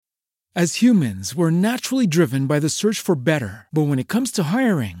As humans, we're naturally driven by the search for better. But when it comes to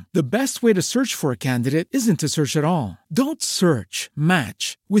hiring, the best way to search for a candidate isn't to search at all. Don't search,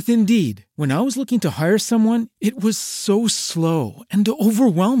 match with Indeed. When I was looking to hire someone, it was so slow and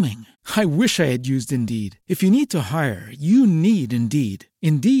overwhelming. I wish I had used Indeed. If you need to hire, you need Indeed.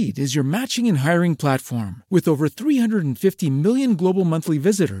 Indeed is your matching and hiring platform with over 350 million global monthly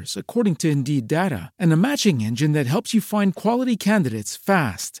visitors, according to Indeed data, and a matching engine that helps you find quality candidates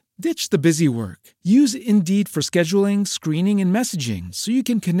fast. Ditch the busy work. Use Indeed for scheduling, screening, and messaging so you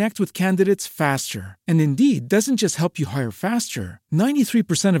can connect with candidates faster. And Indeed doesn't just help you hire faster.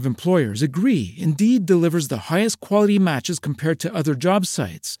 93% of employers agree Indeed delivers the highest quality matches compared to other job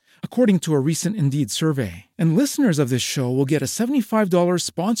sites, according to a recent Indeed survey. And listeners of this show will get a $75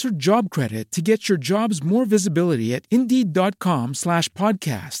 sponsored job credit to get your jobs more visibility at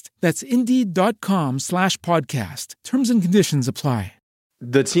Indeed.com/podcast. That's Indeed.com/podcast. Terms and conditions apply.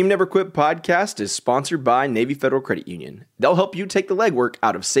 The Team Never Quit podcast is sponsored by Navy Federal Credit Union. They'll help you take the legwork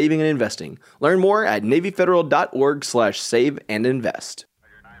out of saving and investing. Learn more at NavyFederal.org/save and invest.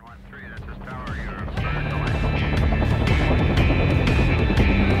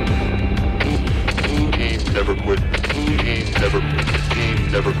 Team Never Quit. Team Never Quit.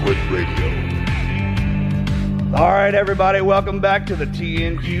 Team Never Quit Radio. All right, everybody, welcome back to the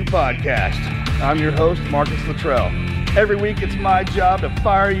TNQ podcast. I'm your host, Marcus Luttrell. Every week, it's my job to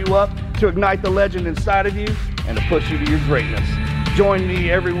fire you up, to ignite the legend inside of you, and to push you to your greatness. Join me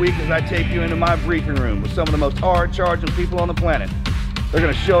every week as I take you into my briefing room with some of the most hard-charging people on the planet. They're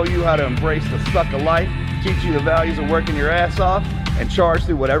going to show you how to embrace the suck of life, teach you the values of working your ass off, and charge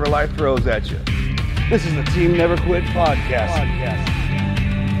through whatever life throws at you. This is the Team Never Quit podcast.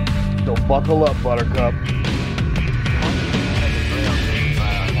 So buckle up, Buttercup.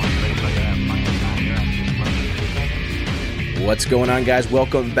 What's going on, guys?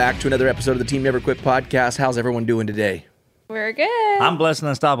 Welcome back to another episode of the Team Never Quit podcast. How's everyone doing today? We're good. I'm blessed and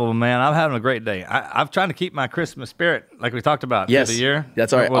unstoppable, man. I'm having a great day. I'm trying to keep my Christmas spirit, like we talked about Yes, through the year.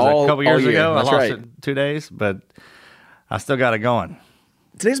 that's all right. What was it, a couple years all year. ago, That's I lost right. it in 2 days, but I still got it going.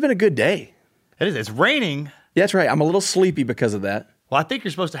 Today's been a good day. It is. It's raining. Yeah, that's right. I'm a little sleepy because of that. Well, I think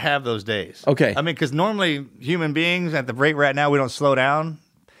you're supposed to have those days. Okay. I mean, because normally human beings at the rate right now, we don't slow down.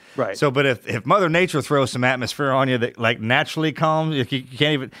 Right. So, but if Mother Nature throws some atmosphere on you that like naturally calms, you can't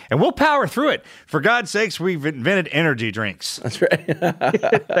even, and we'll power through it. For God's sakes, we've invented energy drinks. That's right.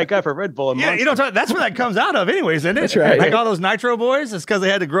 Thank God for Red Bull and Yeah, Monster. you know, that's where that comes out of anyways, isn't it? That's right. Like all those Nitro boys, it's because they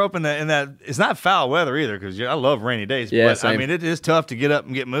had to grow up in that, it's not foul weather either, because I love rainy days. Yeah, but same. I mean, it is tough to get up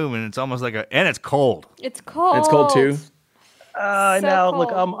and get moving. It's almost like and it's cold. It's cold. It's cold too. So now, look,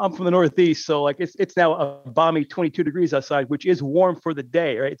 cold. I'm from the Northeast, so like it's now a balmy 22 degrees outside, which is warm for the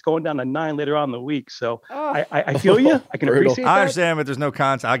day, right? It's going down to 9 later on in the week, so Oh. I feel you. I can Brutal. appreciate that. I understand, but there's no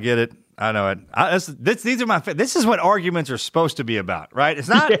context. I get it. I know it. These are this is what arguments are supposed to be about, right? It's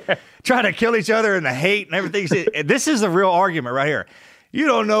not trying to kill each other and the hate and everything. This is the real argument right here. You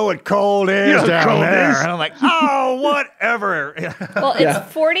don't know what cold is down there. And I'm like, oh, whatever. Well,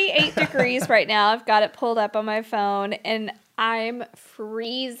 it's 48 degrees right now. I've got it pulled up on my phone, and I'm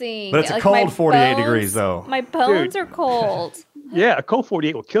freezing. But it's a my cold 48 bones- degrees, though. My bones are cold. Yeah, a cold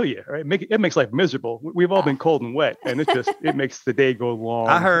 48 will kill you, right? It makes life miserable. We've all been cold and wet, and it makes the day go long.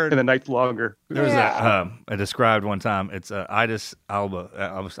 I heard- and the night longer. There was Yeah. a described one time. It's Idris Elba.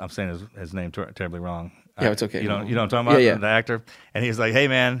 I'm saying his name terribly wrong. Yeah, it's okay. You know what I'm talking about? Yeah. The actor. And he's like, hey,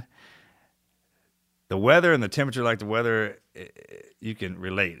 man, the weather and the temperature, like the weather, you can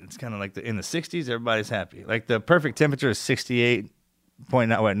relate. It's kind of like in the 60s, everybody's happy. Like the perfect temperature is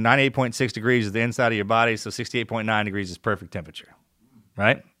 98.6 degrees is the inside of your body, so 68.9 degrees is perfect temperature,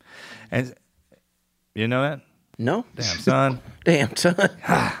 right? And you know that? No? Damn, son. Damn, son.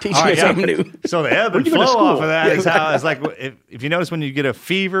 Teach All me right, something yeah. new. So the ebb and you go to flow school? off of that Yeah, is how it's like. If you notice when you get a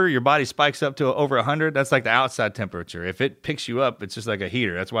fever, your body spikes up to over 100. That's like the outside temperature. If it picks you up, it's just like a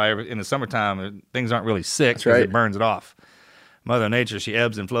heater. That's why in the summertime things aren't really sick because right. it burns it off. Mother Nature, she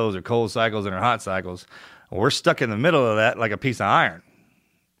ebbs and flows her cold cycles and her hot cycles. Well, we're stuck in the middle of that like a piece of iron,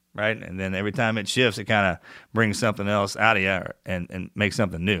 right? And then every time it shifts, it kind of brings something else out of you and makes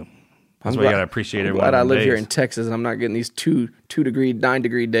something new. That's why you got to appreciate every one Glad of I them live here days. in Texas and I'm not getting these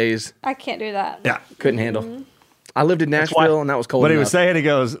 9-degree days. I can't do that. Yeah. Couldn't handle. I lived in Nashville and that was cold What he enough. was saying, he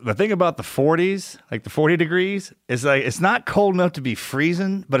goes, the thing about the 40s, like the 40 degrees, is like it's not cold enough to be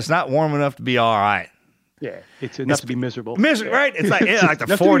freezing, but it's not warm enough to be all right. Yeah, it's enough to be miserable. Right? It's like like the Enough to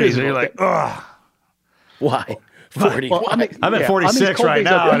be 40s, and you're miserable. like, ugh. Why? 40. Well, I'm at on these 46 cold right days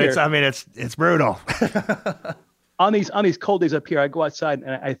up now, and here- it's brutal. on these cold days up here, I go outside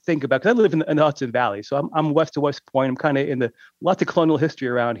and I think about, because I live in the Hudson Valley, so I'm west to West Point. I'm kind of in lots of colonial history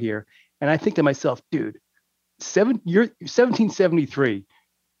around here, and I think to myself, dude, 1773,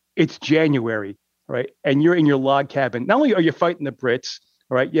 it's January, right? And you're in your log cabin. Not only are you fighting the Brits,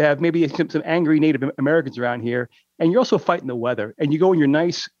 all right, you have maybe some angry Native Americans around here, and you're also fighting the weather. And you go in your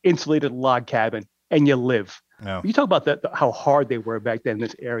nice insulated log cabin and you live. Yeah. You talk about how hard they were back then in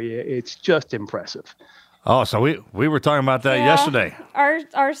this area. It's just impressive. Oh, so we were talking about that yesterday.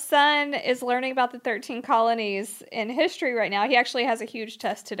 Our son is learning about the 13 colonies in history right now. He actually has a huge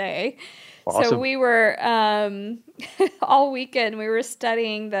test today. Awesome. So we were all weekend we were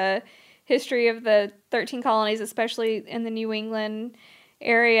studying the history of the 13 colonies, especially in the New England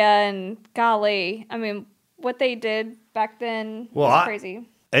area. And golly, I mean, what they did back then was crazy.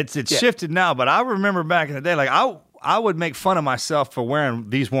 It's shifted now, but I remember back in the day, like I would make fun of myself for wearing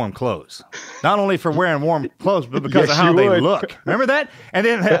these warm clothes. Not only for wearing warm clothes, but because of how they look. Remember that? And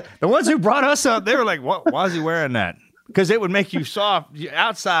then the ones who brought us up, they were like, why is he wearing that? Because it would make you soft.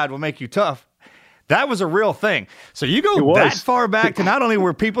 Outside will make you tough. That was a real thing. So you go that far back to not only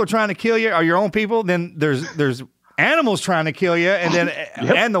were people trying to kill you or your own people, then there's animals trying to kill you, and then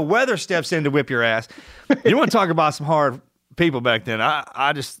and the weather steps in to whip your ass. You want to talk about some hard people back then.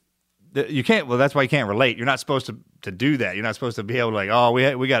 I just, you can't, well, that's why you can't relate. You're not supposed to do that. You're not supposed to be able to like, oh,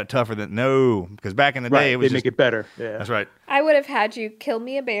 we got it tougher than, no, because back in the day, it was they make it better. Yeah. That's right. I would have had you kill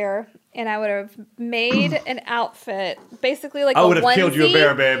me a bear, and I would have made an outfit, basically like a onesie. I would have killed you a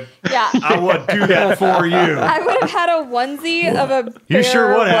bear, babe. Yeah. I would do that for you. I would have had a onesie of a bear You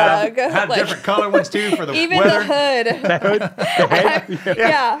sure would have. rug. Had different color ones too for the even weather. the hood.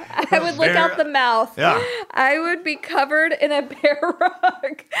 Yeah, I would lick out the mouth. Yeah. I would be covered in a bear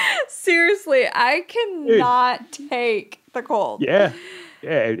rug. Seriously, I cannot take the cold. Yeah.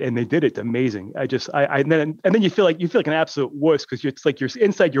 Yeah, and they did it. Amazing. And then you feel like an absolute wuss because it's like you're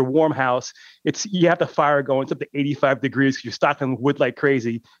inside your warm house. You have the fire going. It's up to 85 degrees because you're stocking wood like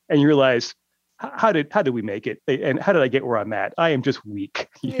crazy, and you realize how did we make it? And how did I get where I'm at? I am just weak.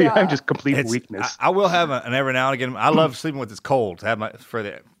 Yeah. I'm just complete weakness. I will have an every now and again. I love sleeping with it's cold. To have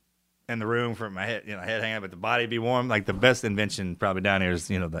in the room for my head, head hanging up, but the body be warm. Like the best invention probably down here is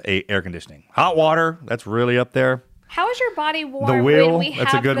the air conditioning, hot water. That's really up there. How is your body warm The wheel, when we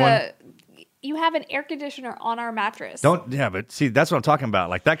that's have a good one. You have an air conditioner on our mattress. But see, that's what I'm talking about.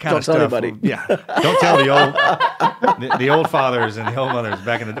 Like that kind of Don't stuff. tell anybody. Yeah, don't tell the old fathers and the old mothers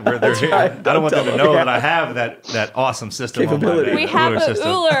back in the where they're here. right. I don't want them to know that I have that awesome system. Capability. On my We have a system.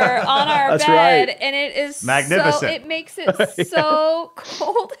 Uller on our That's bed, right. and it is Magnificent. So, it makes it so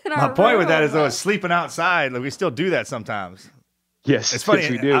cold in our My room. point with that is though, it's sleeping outside. Like we still do that sometimes. Yes, It's funny.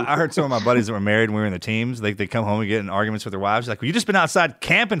 yes, we do. I heard some of my buddies that were married and we were in the teams. They come home and get in arguments with their wives. Like, well, you just been outside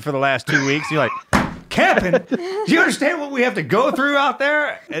camping for the last 2 weeks. You're like, camping? Do you understand what we have to go through out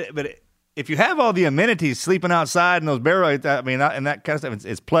there? But if you have all the amenities, sleeping outside and those barrels, and that kind of stuff,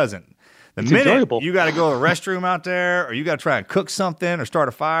 it's pleasant. The minute enjoyable. you got to go to the restroom out there, or you got to try and cook something or start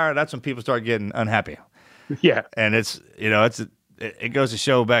a fire, that's when people start getting unhappy. Yeah. And it goes to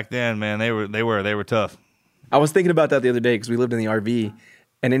show back then, man, they were tough. I was thinking about that the other day because we lived in the RV,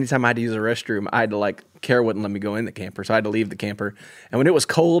 and anytime I had to use a restroom, I had to Kara wouldn't let me go in the camper, so I had to leave the camper. And when it was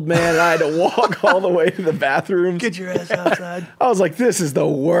cold, man, I had to walk all the way to the bathroom. Get your ass outside. I was like, this is the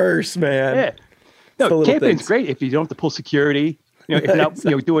worst, man. Yeah. the No, little camping's things. great if you don't have to pull security. If you're not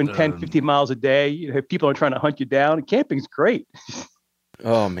doing 10, 15 miles a day, if people are trying to hunt you down, camping's great.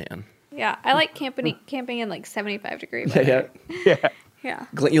 Oh, man. Yeah, I like camping in 75 degree Yeah, weather. Yeah. Yeah.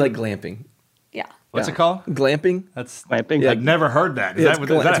 You like glamping. Yeah. What's Yeah. it called? Glamping? That's Camping. Yeah. I've never heard that. Is Yeah, that,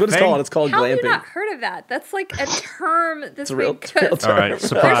 it's is that that's a what it's thing? called. It's called How have glamping. you not heard of that? That's like a term this a real- week. real All right,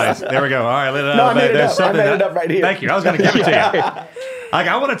 surprise. There we go. All right, let it out. No, I made it There's up. I something made it that- up right here. Thank you. I was going to give it to you.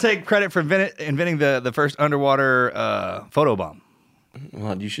 I want to take credit for inventing the first underwater photobomb.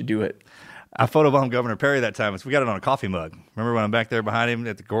 Well, you should do it. I photobombed Governor Perry that time. We got it on a coffee mug. Remember when I'm back there behind him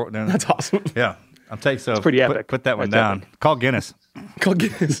at the That's awesome. Yeah. I'm taking so. pretty epic. Put that one That's down. Call Guinness. Call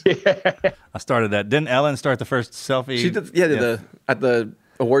Guinness. I started that. Didn't Ellen start the first selfie? She did, at the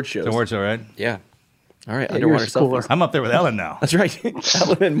award shows. The award show, right? Yeah. All right, yours underwater is cooler. selfies. I'm up there with Ellen now. That's right.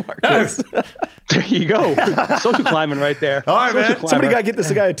 Ellen and Marcus. There you go. Social climbing right there. All right, man. Social climber. Somebody got to get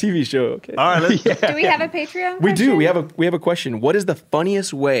this guy a TV show. Okay. All right, let's, Do we have a Patreon? We do. question? We have a question. What is the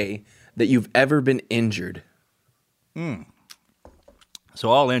funniest way that you've ever been injured? So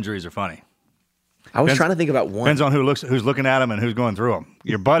all injuries are funny. I was Depends- trying to think about one. Depends on who's looking at them and who's going through them.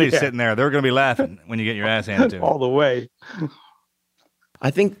 Your buddy's sitting there; they're going to be laughing when you get your ass handed to them. all the way. I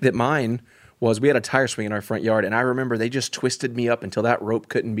think that mine was we had a tire swing in our front yard, and I remember they just twisted me up until that rope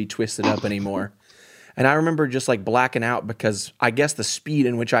couldn't be twisted up anymore. And I remember just like blacking out because I guess the speed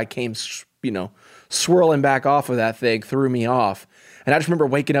in which I came, swirling back off of that thing threw me off. And I just remember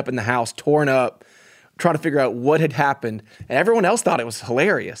waking up in the house, torn up, trying to figure out what had happened. And everyone else thought it was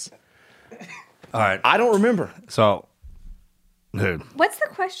hilarious. All right. I don't remember. So, dude. What's the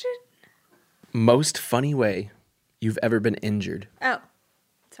question? Most funny way you've ever been injured. Oh,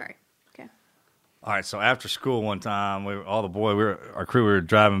 sorry. Okay. All right. So after school one time, our crew, we were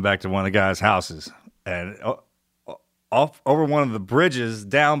driving back to one of the guys' houses, and off over one of the bridges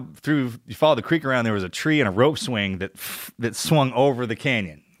down through, you follow the creek around, there was a tree and a rope swing that swung over the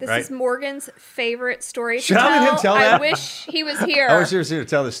canyon. This right? is Morgan's favorite story to Should tell. I let him tell I that? wish he was here. I wish he was here to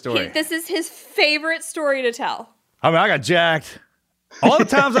tell this story. This is his favorite story to tell. I mean, I got jacked. All the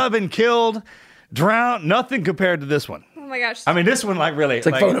times I've been killed, drowned, nothing compared to this one. Oh my gosh. I mean, this one, like, really. It's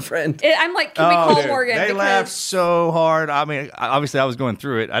like phone a friend. I'm like, can we call dude, Morgan? They Because- laughed so hard. I mean, obviously, I was going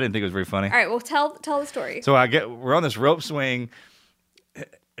through it. I didn't think it was very funny. All right, well, tell the story. So we're on this rope swing.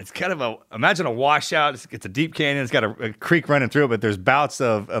 It's kind of imagine a washout. It's a deep canyon. It's got a creek running through it, but there's bouts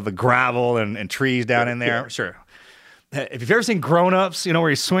of the gravel and trees down in there. Yeah. Sure. If you've ever seen Grown Ups, where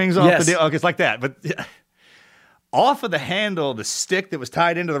he swings off the deal, okay, it's like that. But off of the handle, the stick that was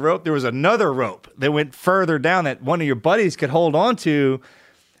tied into the rope, there was another rope that went further down that one of your buddies could hold on to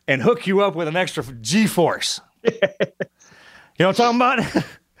and hook you up with an extra G-force. You know what I'm talking about?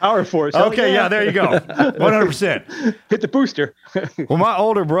 Power force. Okay, yeah, there you go. 100%. Hit the booster. Well, my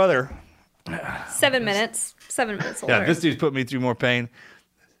older brother, 7 minutes. 7 minutes older. yeah, this dude's put me through more pain.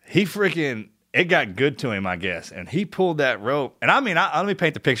 It got good to him, I guess, and he pulled that rope. And I mean, let me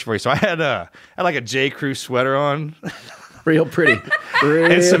paint the picture for you. So I had like a J. Crew sweater on, Real pretty.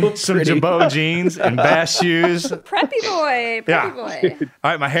 and some Jabot jeans and bass shoes. Preppy boy. Boy.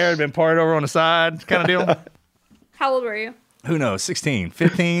 All right, my hair had been parted over on the side, kind of deal. How old were you? Who knows? 16,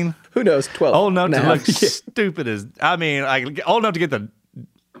 15. Who knows? 12. Old enough to now. look stupid as. I mean, like old enough to get the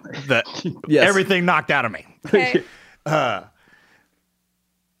Yes. everything knocked out of me. Okay.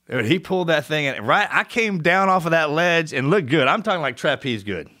 Dude, he pulled that thing, and I came down off of that ledge and looked good. I'm talking like trapeze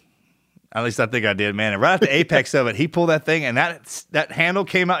good. At least I think I did, man. And right at the apex of it, he pulled that thing, and that handle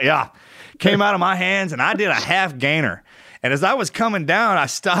came out of my hands, and I did a half gainer. And as I was coming down, I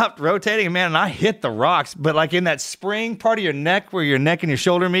stopped rotating, man, and I hit the rocks. But like in that spring part of your neck, where your neck and your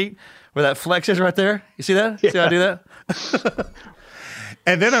shoulder meet, where that flex is right there. You see that? Yeah. See how I do that?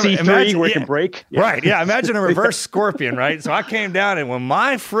 And then C3 imagine where it can break. Yeah. Right, yeah. Imagine a reverse scorpion, right? So I came down, and when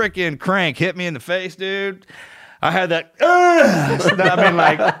my freaking crank hit me in the face, dude, I had that. I mean,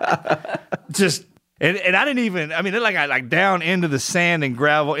 like, just, and I didn't even. I mean, I like down into the sand and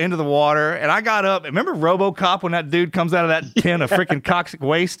gravel, into the water, and I got up. Remember RoboCop when that dude comes out of that tin of freaking toxic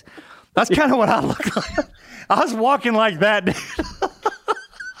waste? That's kind of what I look like. I was walking like that, dude.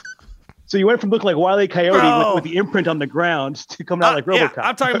 So you went from looking like Wile E. Coyote Bro. with the imprint on the ground to coming out like RoboCop. Yeah,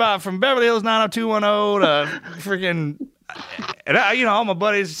 I'm talking about from Beverly Hills 90210 to freaking. And all my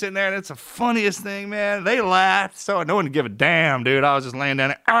buddies are sitting there, and it's the funniest thing, man. They laughed, so no one would give a damn, dude. I was just laying down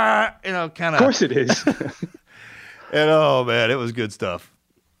there, kind of. Of course it is. And oh man, it was good stuff.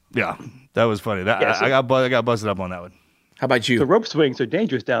 Yeah, that was funny. I got busted up on that one. How about you? The rope swings are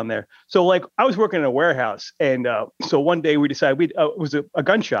dangerous down there. So like I was working in a warehouse, and so one day we decided it was a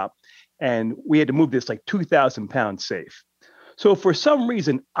gun shop, and we had to move this like 2,000 pound safe. So for some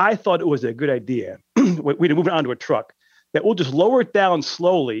reason, I thought it was a good idea. We had to move it onto a truck. That we'll just lower it down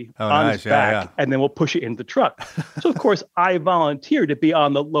slowly on its back, and then we'll push it into the truck. So, of course, I volunteered to be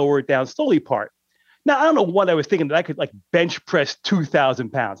on the lower it down slowly part. Now, I don't know what I was thinking, that I could like bench press 2,000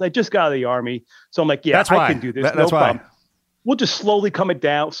 pounds. I just got out of the Army. So I'm like, yeah, I can do this. No problem. We'll just slowly come it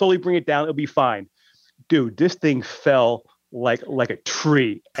down, slowly bring it down. It'll be fine. Dude, this thing fell like a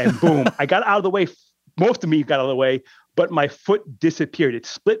tree, and boom, I got out of the way. Most of me got out of the way, but my foot disappeared. It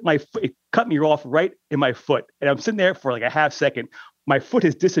split my foot. It cut me off right in my foot. And I'm sitting there for like a half second. My foot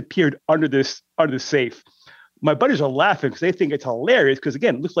has disappeared under the safe. My buddies are laughing because they think it's hilarious. Because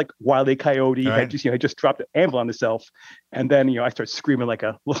again, it looks like Wile E. Coyote had just dropped an anvil on himself. And then, I start screaming like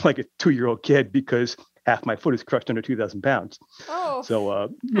a 2-year-old kid because half my foot is crushed under 2,000 pounds. Oh. So,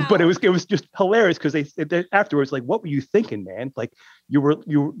 but it was just hilarious because they afterwards, like, what were you thinking, man? Like you were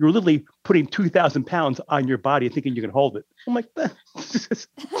literally putting 2,000 pounds on your body and thinking you can hold it. I'm like,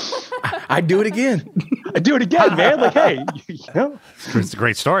 I'd do it again. I'd do it again, man. Like, hey, It's a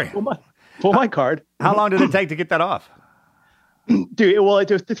great story. Pull my card. How long did it take to get that off? Dude, well,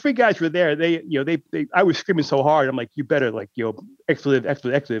 the 3 guys were there. They I was screaming so hard. I'm like, you better expletive.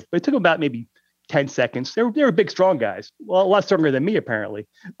 But it took about maybe 10 seconds. They were big, strong guys. Well, a lot stronger than me, apparently.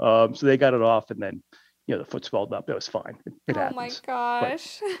 So they got it off, and then, the foot swelled up. It was fine. It Oh happens. my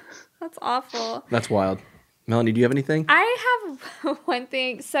gosh. That's awful. That's wild. Melanie, do you have anything? I have one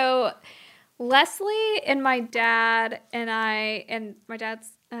thing. So Leslie and my dad and I and my dad's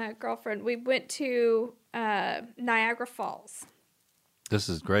girlfriend, we went to Niagara Falls. This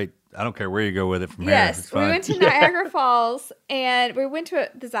is great. I don't care where you go with it from here. Yes, It's we fine. went to Niagara Falls and we went to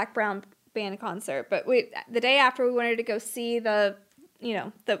the Zac Brown band concert. But the day after, we wanted to go see we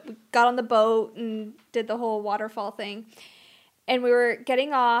got on the boat and did the whole waterfall thing. And we were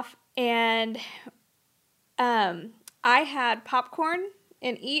getting off, and I had popcorn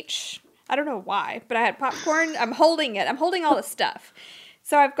in each. I don't know why, but I had popcorn. I'm holding it. I'm holding all the stuff.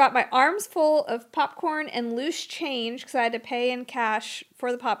 So I've got my arms full of popcorn and loose change because I had to pay in cash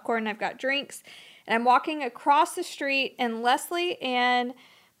for the popcorn. I've got drinks. And I'm walking across the street, and Leslie and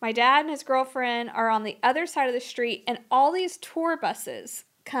my dad and his girlfriend are on the other side of the street, and all these tour buses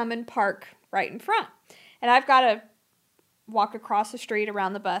come and park right in front. And I've got to walk across the street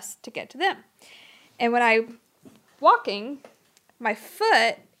around the bus to get to them. And when I'm walking, my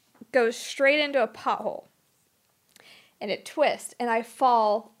foot goes straight into a pothole. And it twists, and I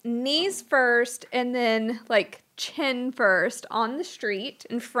fall knees first and then chin first on the street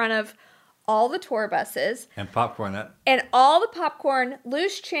in front of all the tour buses. And popcorn that. And all the popcorn,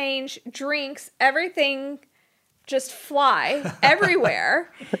 loose change, drinks, everything just fly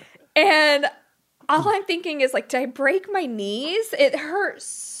everywhere. And all I'm thinking is did I break my knees? It hurt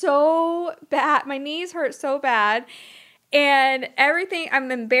so bad. My knees hurt so bad. And everything, I'm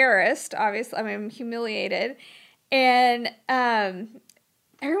embarrassed, obviously. I'm humiliated. And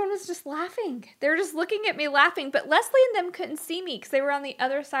everyone was just laughing. They were just looking at me laughing. But Leslie and them couldn't see me because they were on the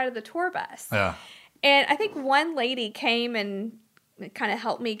other side of the tour bus. Yeah. And I think one lady came and kind of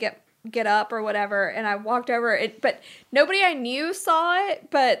helped me get up or whatever. And I walked over it, but nobody I knew saw it.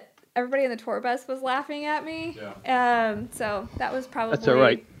 But everybody in the tour bus was laughing at me. Yeah. So that was probably. That's all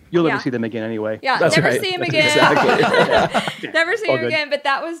right. You'll never see them again anyway. Yeah, That's never right. see him again. Exactly. Never see All him good. again. But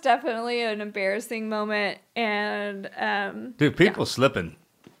that was definitely an embarrassing moment. And Dude, people slipping.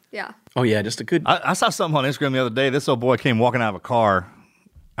 yeah. Oh yeah, just a good. I saw something on Instagram the other day. This old boy came walking out of a car.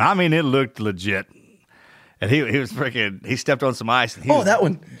 I mean, it looked legit. And he was freaking, he stepped on some ice. And That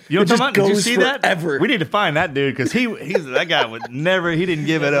one. You know It what I'm talking about? Did you goes see forever. that? We need to find that dude because that guy would never, he didn't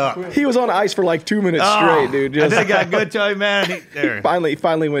give it up. He was on ice for 2 minutes straight, dude. And Just then it got good to him, man. There.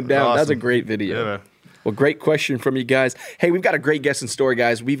 finally went down. That's a awesome. great video. Yeah. Well, great question from you guys. Hey, we've got a great guest in store,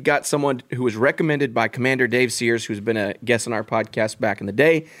 guys. We've got someone who was recommended by Commander Dave Sears, who's been a guest on our podcast back in the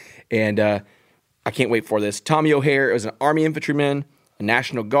day. And I can't wait for this. Tommy O'Hare was an Army infantryman, a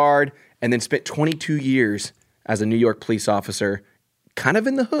National Guard, and then spent 22 years as a New York police officer, kind of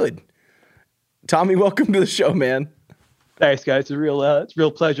in the hood. Tommy, welcome to the show, man. Thanks, guys. It's a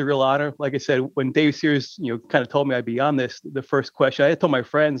real pleasure, real honor. Like I said, when Dave Sears, kind of told me I'd be on this, the first question I told my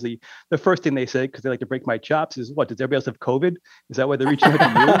friends, the first thing they said, because they like to break my chops, is, "What, does everybody else have COVID? Is that why they're reaching out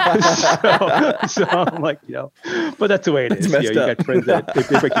to you?" so I'm like, but that's the way it is. messed You up. got friends that they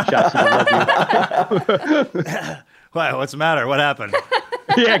break your chops and they love you. What? What's the matter? What happened?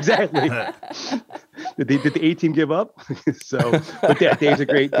 Yeah, exactly. Did the A team give up? But yeah, Dave's a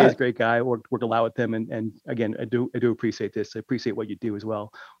great guy. I worked a lot with him, and again, I do appreciate this. I appreciate what you do as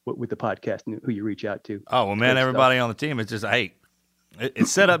well with the podcast and who you reach out to. Oh, well, man, Good everybody on the team, it's just, hey,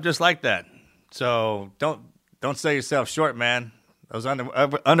 it's set up just like that. So don't sell yourself short, man. Those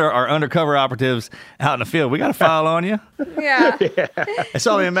our undercover operatives out in the field, we got a file on you. Yeah. It's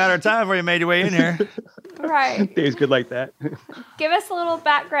only a matter of time before you made your way in here. Right. Dave's good like that. Give us a little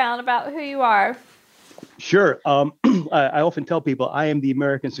background about who you are. Sure. I often tell people I am the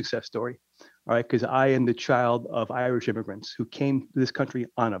American success story, all right, because I am the child of Irish immigrants who came to this country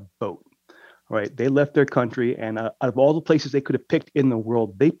on a boat. All right, they left their country, and out of all the places they could have picked in the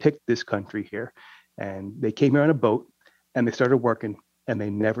world, they picked this country here, and they came here on a boat, and they started working, and they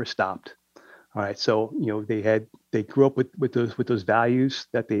never stopped. All right, so they grew up with those values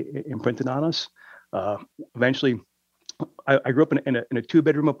that they imprinted on us. Eventually, I grew up in a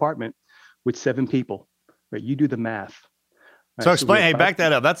 2-bedroom apartment with 7 people. Right, you do the math. Right, So explain, we have hey, back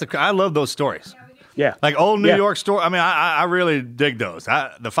that up. I love those stories. Yeah. Like old New Yeah. York story. I mean, I really dig those.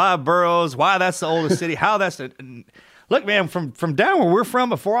 The 5 boroughs, why that's the oldest city, how that's look, man, from down where we're from,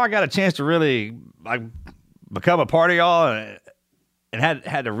 before I got a chance to really become a part of y'all and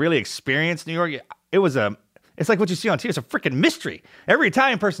had to really experience New York, it's like what you see on TV. It's a freaking mystery. Every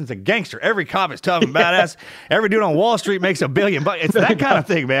Italian person's a gangster. Every cop is tough and badass. Every dude on Wall Street makes $1 billion. It's that kind of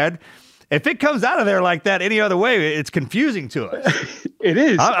thing, man. If it comes out of there like that any other way, it's confusing to us. It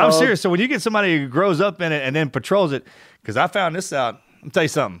is. I'm serious. So when you get somebody who grows up in it and then patrols it, because I found this out, I'll tell you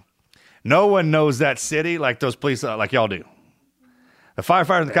something. No one knows that city like those police, like y'all do. The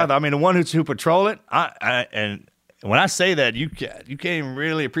firefighters, I mean, the one who patrol it. And when I say that, you can't even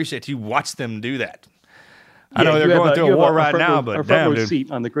really appreciate. You watch them do that. I know they're going through a war right now, but damn, dude.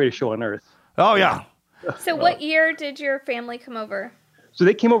 Seat on the greatest show on earth. Oh yeah. So, what year did your family come over? So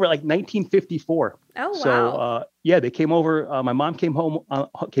they came over like 1954. Oh wow! So they came over. My mom came over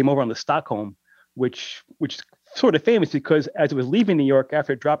on the Stockholm, which is sort of famous because as it was leaving New York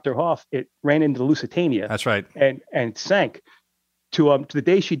after it dropped her off, it ran into the Lusitania. That's right. And sank. To the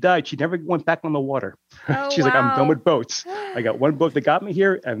day she died, she never went back on the water. Oh, She's like, I'm done with boats. I got one boat that got me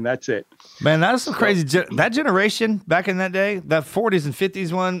here, and that's it. Man, that's some crazy. That generation back in that day, that 40s and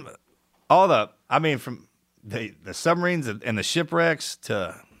 50s one, from the submarines and the shipwrecks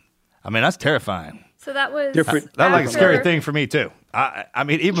to, that's terrifying. So that was different. That was like a scary thing for me too. I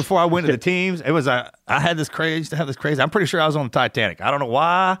mean, even before I went to the teams, it was I had this crazy. I'm pretty sure I was on the Titanic. I don't know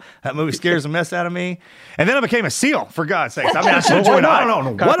why that movie scares the mess out of me. And then I became a SEAL, for God's sakes. I mean, I should have joined. I don't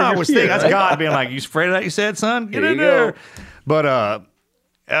know what I was thinking. That's God being like, "You afraid of that?" You said, "Son, get in there." But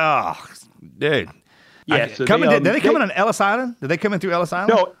dude, yeah. Did they come in on Ellis Island? Did they come in through Ellis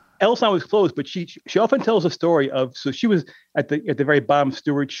Island? No. Ellis Island was closed, but she often tells a story of, so she was at the very bottom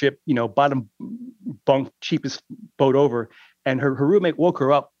stewardship, bottom bunk, cheapest boat over, and her roommate woke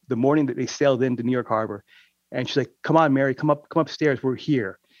her up the morning that they sailed into New York Harbor, and she's like, "Come on, Mary, come upstairs, we're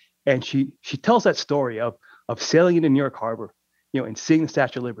here," and she tells that story of sailing into New York Harbor, and seeing the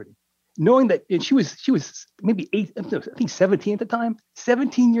Statue of Liberty, knowing that, and she was maybe 17 at the time,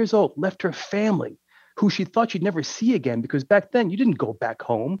 17 years old, left her family, who she thought she'd never see again, because back then you didn't go back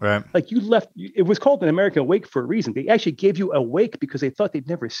home. Right. Like you left, it was called an American wake for a reason. They actually gave you a wake because they thought they'd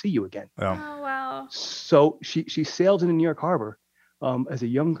never see you again. Yeah. Oh, wow. So she sailed into New York Harbor as a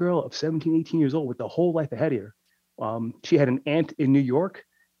young girl of 17, 18 years old with the whole life ahead of her. She had an aunt in New York,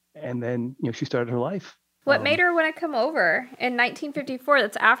 and then, she started her life. What made her want to come over in 1954?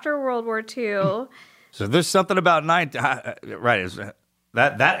 That's after World War II. So there's something about right.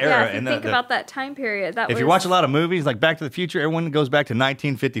 That era. Yeah, if you think about that time period. If you watch a lot of movies like Back to the Future, everyone goes back to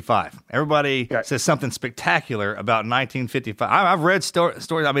 1955. Everybody says something spectacular about 1955. I've read stories.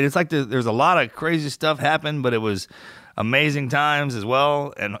 I mean, it's like there's a lot of crazy stuff happened, but it was amazing times as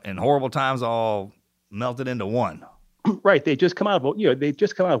well, and horrible times all melted into one. Right. They just come out of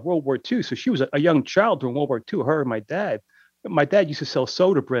World War II. So she was a young child during World War II, her and my dad. My dad used to sell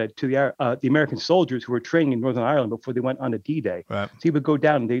soda bread to the American soldiers who were training in Northern Ireland before they went on a D-Day. Right. So he would go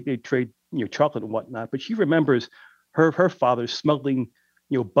down and they'd trade chocolate and whatnot. But she remembers her father smuggling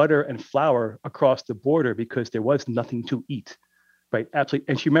butter and flour across the border because there was nothing to eat. Right. Absolutely.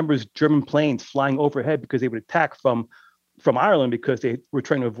 And she remembers German planes flying overhead because they would attack from Ireland because they were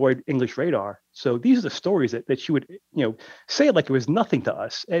trying to avoid English radar. So these are the stories that she would say it like it was nothing to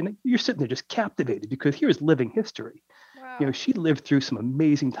us. And you're sitting there just captivated because here's living history. Wow. She lived through some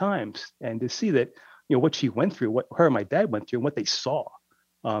amazing times, and to see that, what she went through, what her and my dad went through, and what they saw,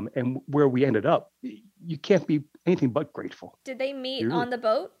 and where we ended up, you can't be anything but grateful. Did they meet on the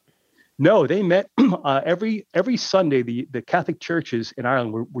boat? No, they met every Sunday. The Catholic churches in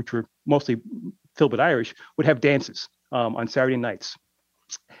Ireland, which were mostly filled with Irish, would have dances on Saturday nights,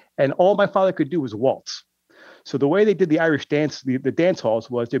 and all my father could do was waltz. So the way they did the Irish dance, the dance halls,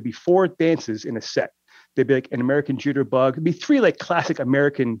 was there'd be 4 dances in a set. There'd be like an American jitterbug. It'd be 3 like classic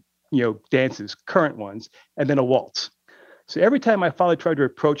American, dances, current ones, and then a waltz. So every time my father tried to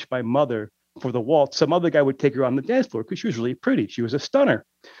approach my mother for the waltz, some other guy would take her on the dance floor because she was really pretty. She was a stunner.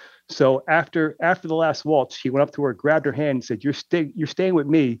 So after the last waltz, he went up to her, grabbed her hand, and said, "You're staying with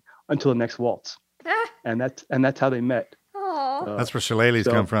me until the next waltz." and that's how they met. Oh, that's where shillelaghs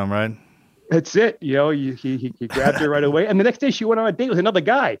come from, right? That's it. He grabbed her right away. And the next day she went on a date with another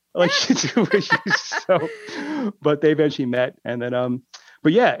guy. Like but they eventually met. And then,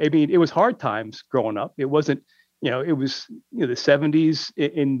 but yeah, I mean, it was hard times growing up. It wasn't, it was, the 70s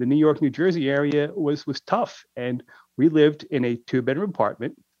in the New York, New Jersey area was tough. And we lived in a 2-bedroom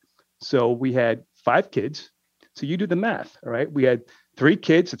apartment. So we had 5 kids. So you do the math, all right? We had 3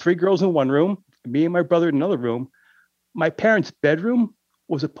 kids, 3 girls in one room, me and my brother in another room. My parents' bedroom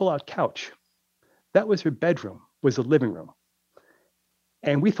was a pull-out couch. That was her bedroom, was the living room.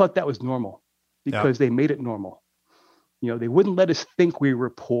 And we thought that was normal because they made it normal. They wouldn't let us think we were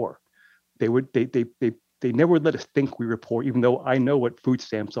poor. They never would let us think we were poor, even though I know what food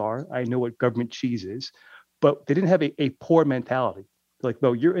stamps are. I know what government cheese is, but they didn't have a poor mentality. They're like,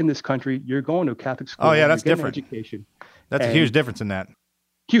 no, you're in this country. You're going to a Catholic school. Oh yeah, that's different. Education. That's a huge difference in that.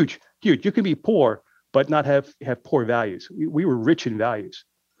 Huge. You can be poor, but not have poor values. We were rich in values.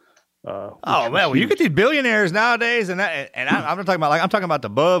 Oh man, well, you get these billionaires nowadays, and I'm not talking about I'm talking about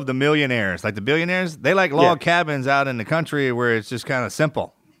above the millionaires. Like the billionaires, they like log cabins out in the country where it's just kind of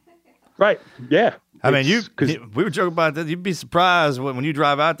simple. Right. Yeah. I mean, we were joking about that. You'd be surprised when you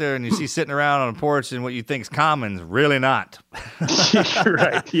drive out there and you see sitting around on a porch and what you think is common's really not.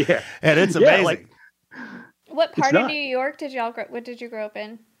 Right. Yeah. And it's amazing. Like, what part of New York did what did you grow up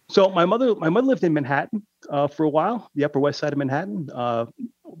in? So my mother lived in Manhattan for a while, the Upper West Side of Manhattan,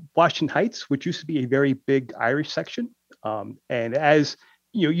 Washington Heights, which used to be a very big Irish section. And as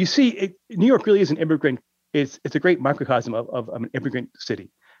you see, New York really is an immigrant. It's a great microcosm of an immigrant city,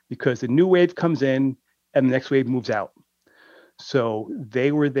 because the new wave comes in and the next wave moves out. So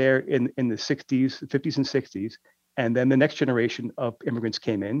they were there in the 60s, 50s and 60s. And then the next generation of immigrants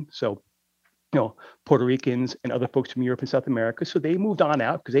came in. So, Puerto Ricans and other folks from Europe and South America. So they moved on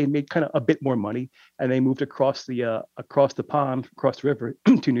out because they made kind of a bit more money, and they moved across the pond, across the river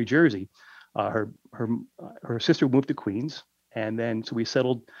to New Jersey. Her sister moved to Queens. And then, so we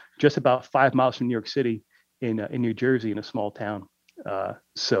settled just about 5 miles from New York City in New Jersey, in a small town.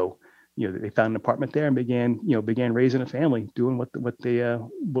 So they found an apartment there and began raising a family, doing what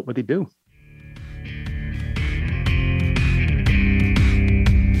they do.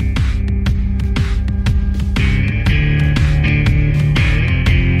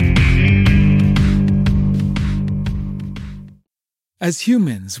 As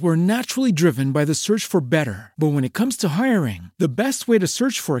humans, we're naturally driven by the search for better. But when it comes to hiring, the best way to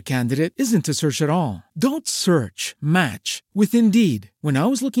search for a candidate isn't to search at all. Don't search, match with Indeed. When I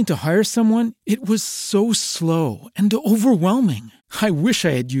was looking to hire someone, it was so slow and overwhelming. I wish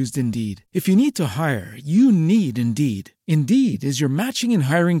I had used Indeed. If you need to hire, you need Indeed. Indeed is your matching and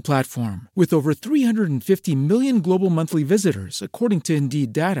hiring platform with over 350 million global monthly visitors, according to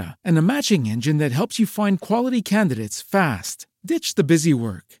Indeed data, and a matching engine that helps you find quality candidates fast. Ditch the busy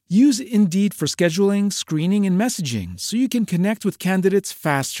work. Use Indeed for scheduling, screening, and messaging so you can connect with candidates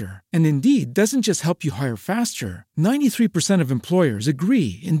faster. And Indeed doesn't just help you hire faster. 93% of employers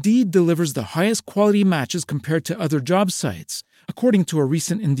agree Indeed delivers the highest quality matches compared to other job sites, according to a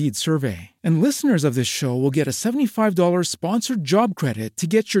recent Indeed survey. And listeners of this show will get a $75 sponsored job credit to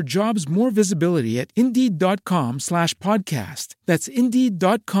get your jobs more visibility at Indeed.com/podcast. That's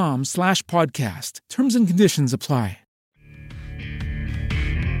Indeed.com/podcast. Terms and conditions apply.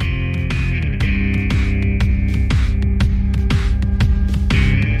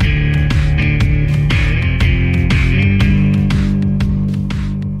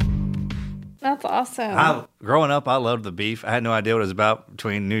 That's awesome. Growing up, I loved the beef. I had no idea what it was about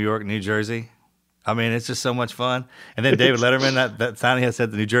between New York and New Jersey. I mean, it's just so much fun. And then David Letterman, that time he had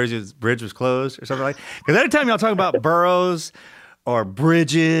said the New Jersey bridge was closed or something like that. Because anytime y'all talk about boroughs or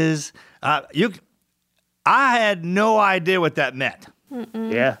bridges, I had no idea what that meant.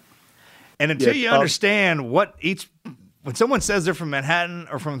 Mm-mm. Yeah. And until you understand when someone says they're from Manhattan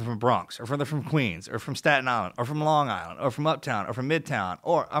or from the Bronx or they're from Queens or from Staten Island or from Long Island or from Uptown or from Midtown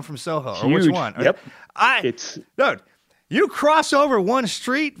or I'm from Soho or which one? Yep. Dude, you cross over one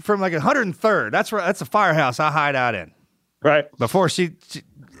street from like 103rd. That's a firehouse I hide out in. Right. Before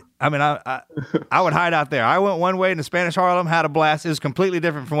I would hide out there. I went one way in the Spanish Harlem, had a blast. It was completely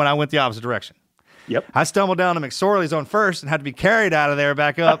different from when I went the opposite direction. Yep. I stumbled down to McSorley's on First and had to be carried out of there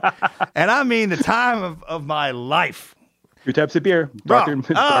back up. And I mean the time of my life. 2 types of beer, dark and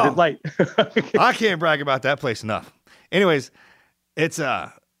light. I can't brag about that place enough. Anyways, it's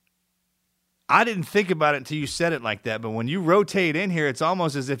I didn't think about it until you said it like that. But when you rotate in here, it's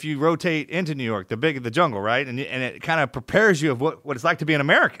almost as if you rotate into New York, the jungle, right? And it kind of prepares you of what it's like to be an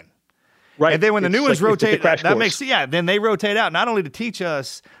American. Right. And then when the new ones rotate, then they rotate out, not only to teach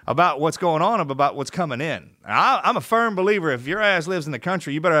us about what's going on, but about what's coming in. I'm a firm believer, if your ass lives in the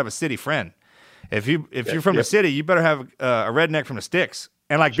country, you better have a city friend. If you're from the city, you better have a redneck from the sticks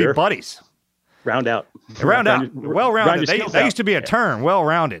and be buddies. Round out. Well-rounded. They used to be a term,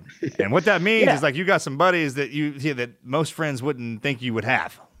 well-rounded. And what that means is you got some buddies that most friends wouldn't think you would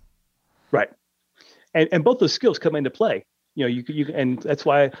have. Right. And both those skills come into play. You and that's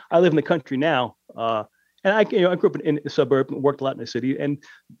why I live in the country now. And I grew up in the suburb and worked a lot in the city, and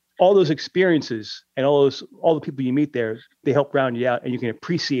all those experiences and all the people you meet there, they help round you out, and you can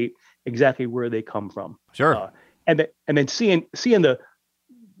appreciate exactly where they come from. Sure. And then seeing the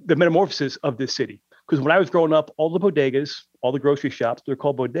metamorphosis of this city. Because when I was growing up, all the bodegas, all the grocery shops, they're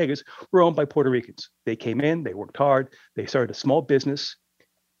called bodegas, were owned by Puerto Ricans. They came in, they worked hard, they started a small business,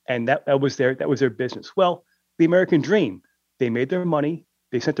 and that was their business. Well, the American dream, they made their money,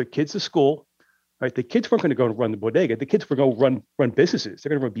 they sent their kids to school. Right? The kids weren't going to go run the bodega. The kids were going to run businesses.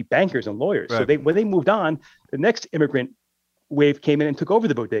 They're going to be bankers and lawyers. Right. So when they moved on, the next immigrant wave came in and took over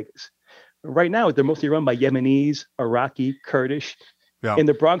the bodegas. Right now, they're mostly run by Yemenis, Iraqi, Kurdish, in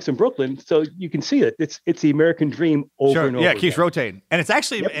the Bronx and Brooklyn. So you can see it. It's the American dream over and over. Yeah, it keeps again. rotating. And it's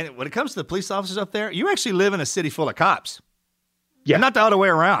actually, and when it comes to the police officers up there, you actually live in a city full of cops. Yeah. And not the other way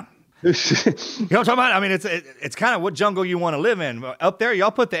around. You know what I'm talking about? I mean, it's kind of what jungle you want to live in. Up there, y'all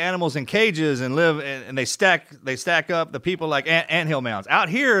put the animals in cages and live, and they stack up the people like anthill mounds. Out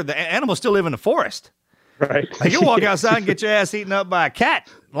here, the animals still live in the forest. Right. Like you walk outside and get your ass eaten up by a cat,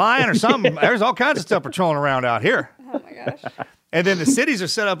 lion, or something. There's all kinds of stuff patrolling around out here. Oh my gosh. And then the cities are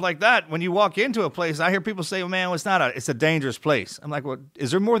set up like that. When you walk into a place, I hear people say, well, man, it's a dangerous place. I'm like, well,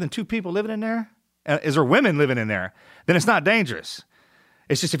 is there more than 2 people living in there? Is there women living in there? Then it's not dangerous.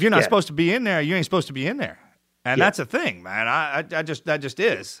 It's just if you're not supposed to be in there, you ain't supposed to be in there. And that's a thing, man. That just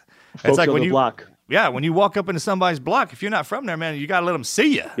is. Folks it's like on when the you block. Yeah, when you walk up into somebody's block, if you're not from there, man, you got to let them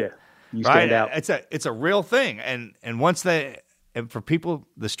see you. Yeah. You Right? stand out. It's a real thing. And once and for people,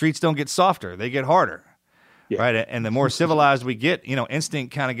 the streets don't get softer, they get harder. Yeah. Right. And the more civilized we get,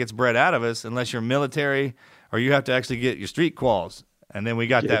 instinct kind of gets bred out of us unless you're military or you have to actually get your street quals. And then we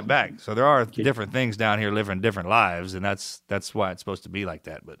got that back. So there are different things down here living different lives. And that's why it's supposed to be like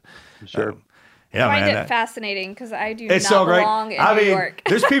that. But Sure. Yeah, I find man, it fascinating because I do it's not so great. belong in New York.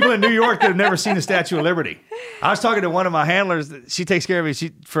 There's people in New York that have never seen the Statue of Liberty. I was talking to one of my handlers. She takes care of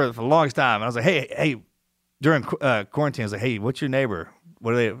me for the longest time. And I was like, hey, during quarantine, I was like, hey, what's your neighbor?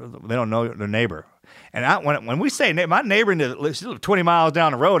 What are they don't know their neighbor. And when we say my neighbor, 20 miles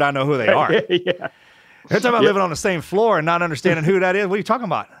down the road, I know who they are. Yeah. They're talking about living on the same floor and not understanding who that is. What are you talking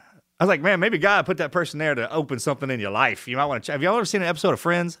about? I was like, man, maybe God put that person there to open something in your life. You might want to. Have y'all ever seen an episode of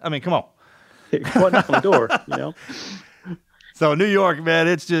Friends? I mean, come on. Go knock on the door, So New York, man,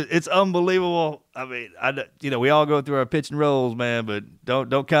 it's unbelievable. I mean, we all go through our pitch and rolls, man, but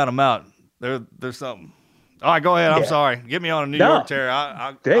don't count them out. There's something. All right, go ahead. I'm sorry. Get me on a New York tear.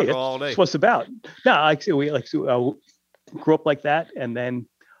 I'll go all day. That's what it's about. No, we grew up like that, and then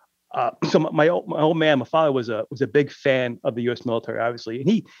so my old man, my father was a big fan of the U.S. military, obviously, and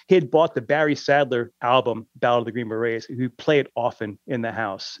he had bought the Barry Sadler album, Battle of the Green Berets. We play it often in the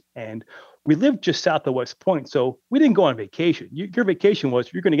house, and we lived just south of West Point, so we didn't go on vacation. Your vacation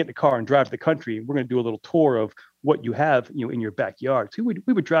was you're going to get in the car and drive to the country, and we're going to do a little tour of what you have, in your backyard. So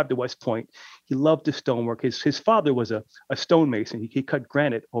we would drive to West Point. He loved the stonework. His father was a stonemason. He cut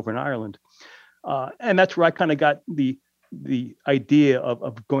granite over in Ireland, and that's where I kind of got the idea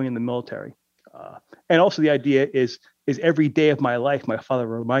of going in the military. And also the idea is every day of my life, my father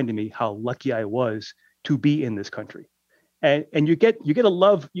reminded me how lucky I was to be in this country. And you get the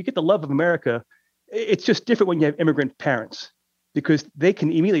love of America. It's just different when you have immigrant parents, because they can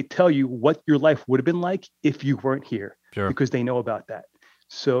immediately tell you what your life would have been like if you weren't here, because they know about that.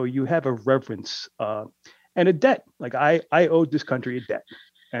 So you have a reverence and a debt. Like I owed this country a debt,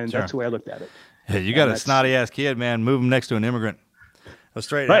 and that's the way I looked at it. Yeah, you got a snotty ass kid, man. Move him next to an immigrant. Go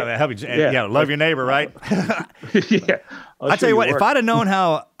straight. Right. Help you, love your neighbor, right? Yeah. I tell you what, if I'd have known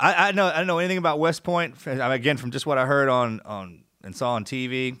how I don't know anything about West Point, again from just what I heard on and saw on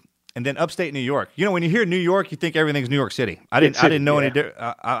TV, and then upstate New York. When you hear New York, you think everything's New York City. I didn't know any.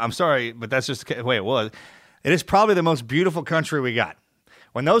 I'm sorry, but that's just the way it was. It is probably the most beautiful country we got.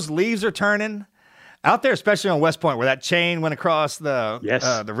 When those leaves are turning out there, especially on West Point, where that chain went across the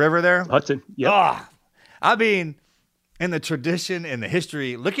river there, Hudson. Yeah. Oh, I mean, in the tradition and the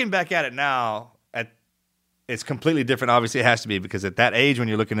history, looking back at it now, it's completely different. Obviously, it has to be, because at that age when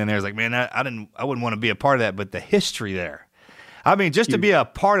you're looking in there, it's like, man, I wouldn't want to be a part of that. But the history there, I mean, just to be a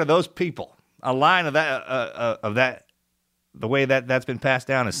part of those people, a line of that, the way that's been passed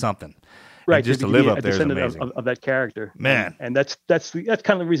down is something. Right, and just to live up there is descendant amazing. of that character, man. And that's kind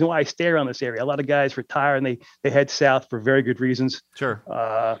of the reason why I stay around this area. A lot of guys retire and they head south for very good reasons. Sure.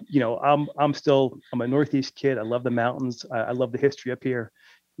 I'm a Northeast kid. I love the mountains. I love the history up here.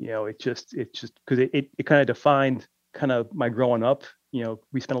 It's just because it kind of defined kind of my growing up.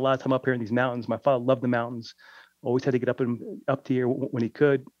 We spent a lot of time up here in these mountains. My father loved the mountains. Always had to get up to here when he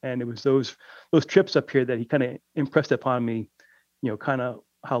could, and it was those trips up here that he kind of impressed upon me. Kind of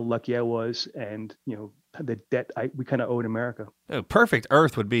how lucky I was, and the debt we kind of owe in America. A perfect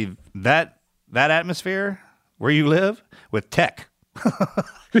Earth would be that atmosphere where you live with tech.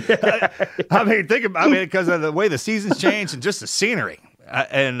 I mean, because of the way the seasons change and just the scenery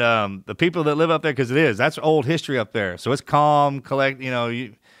and the people that live up there, because that's old history up there. So it's calm, collect.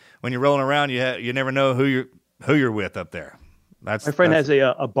 When you're rolling around, you never know who you're with up there. My friend has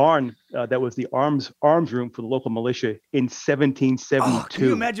a barn that was the arms room for the local militia in 1772. Can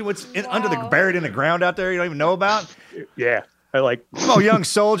you imagine what's buried in the ground out there you don't even know about? Yeah. I like young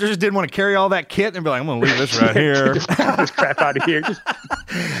soldiers didn't want to carry all that kit and be like, I'm going to leave this right here. just get this crap out of here.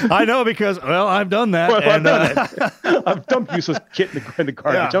 I know because, I've done that. I've done that. I've dumped useless kit in the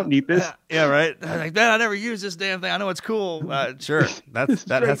garbage. Yeah. I don't need this. Yeah, right. Like, Dad, I never use this damn thing. I know it's cool. Sure. That's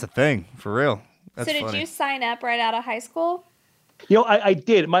a thing for real. That's So did funny. you sign up right out of high school? I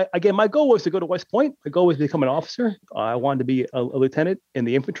did. My goal was to go to West Point. My goal was to become an officer. I wanted to be a lieutenant in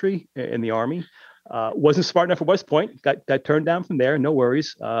the infantry in the Army. Wasn't smart enough for West Point. Got turned down from there. No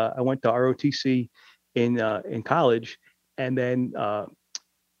worries. I went to ROTC in college, and then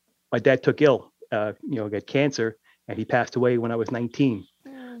my dad took ill. Got cancer, and he passed away when I was 19.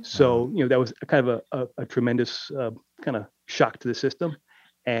 So that was kind of a tremendous kind of shock to the system.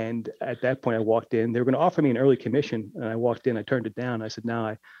 And at that point, I walked in. They were going to offer me an early commission, and I walked in. I turned it down. I said,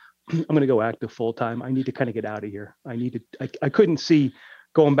 "No, I'm going to go active full time. I need to kind of get out of here. I couldn't see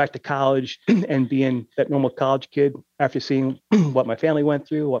going back to college and being that normal college kid after seeing what my family went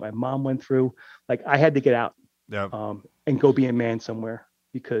through, what my mom went through. Like I had to get out and go be a man somewhere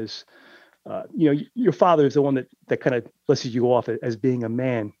because, your father is the one that kind of listed you off as being a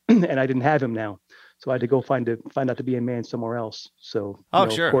man, and I didn't have him now. So I had to go find out to be a man somewhere else. So,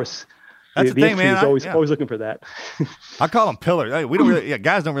 sure. Of course, that's the thing, man. Is always looking for that. I call them pillars. Hey, we don't really,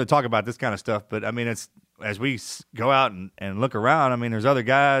 guys don't really talk about this kind of stuff, but I mean, it's as we go out and look around. I mean, there's other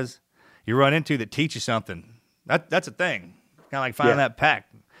guys you run into that teach you something. That's a thing. Kind of like finding that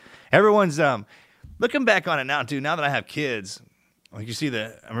pack. Everyone's looking back on it now too. Now that I have kids, like you see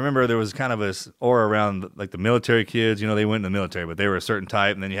I remember there was kind of this aura around like the military kids. They went in the military, but they were a certain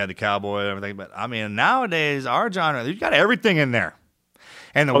type, and then you had the cowboy and everything. But I mean, nowadays our genre, you got everything in there,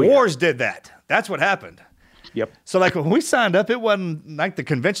 and the wars did that. That's what happened. Yep. So like when we signed up, it wasn't like the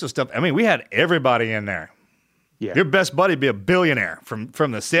conventional stuff. I mean, we had everybody in there. Yeah. Your best buddy be a billionaire from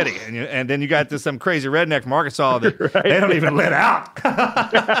the city, and then you got some crazy redneck from Arkansas that they don't even let out.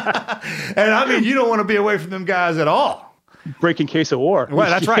 And I mean, you don't want to be away from them guys at all. Breaking case of war. Well,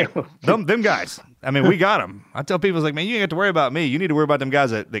 that's right. Them guys. I mean, we got them. I tell people, it's like, man, you ain't got to worry about me. You need to worry about them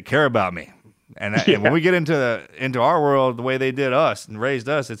guys that care about me. And when we get into our world, the way they did us and raised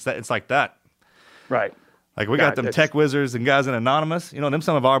us, it's like that. Right. Like we got them tech wizards and guys in Anonymous. Them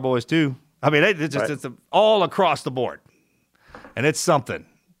some of our boys too. I mean, it's all across the board, and it's something.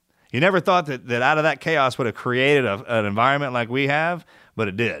 You never thought that out of that chaos would have created an environment like we have, but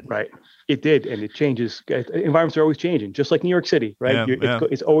it did. Right. It did, and it changes. Environments are always changing, just like New York City, right?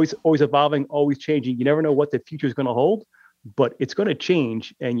 It's always evolving, always changing. You never know what the future is going to hold, but it's going to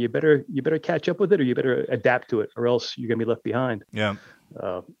change, and you better catch up with it, or you better adapt to it, or else you're going to be left behind. Yeah.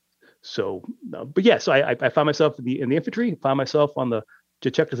 So I found myself in the infantry. Found myself on the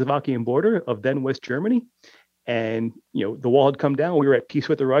Czechoslovakian border of then West Germany, and the wall had come down. We were at peace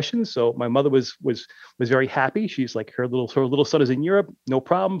with the Russians, so my mother was very happy. She's like, her little son is in Europe, no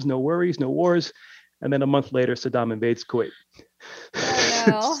problems, no worries, no wars. And then a month later, Saddam invades Kuwait. Oh,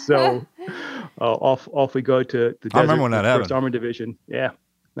 no. So off we go to the desert, I remember when that happened. 1st Armored Division. Yeah,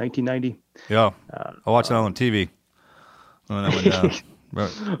 1990. Yeah, I watched it on TV when that went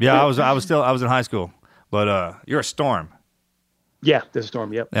down. Yeah, I was in high school, but you're a storm. Yeah, there's a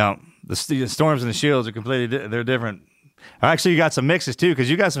storm. Yep. Now the storms and the shields are completely they're different. Actually, you got some mixes too, because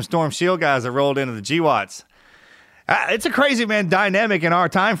you got some storm shield guys that rolled into the GWATs. It's a crazy dynamic in our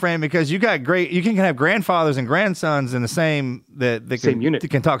time frame, because you can have grandfathers and grandsons in the same same unit that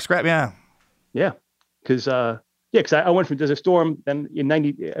can talk scrap. Yeah, because I went from Desert Storm, then in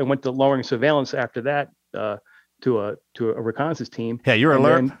 90 I went to lowering surveillance after that to a reconnaissance team. Yeah, you're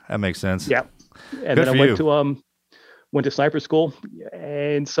alert. That makes sense. Yeah, and Good then for I went to sniper school,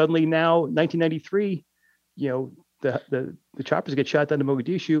 and suddenly now 1993, the choppers get shot down to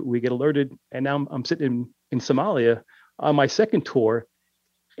Mogadishu. We get alerted, and now I'm sitting in Somalia on my second tour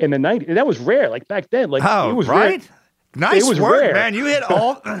in the 90s. And that was rare, like back then. Like, it was right. Rare. Nice it was work, rare. man. You hit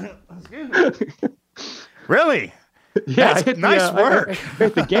all. Really? Yeah, that's nice work. I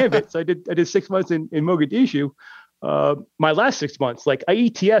hit the gambit. So I did 6 months in Mogadishu. My last 6 months, like I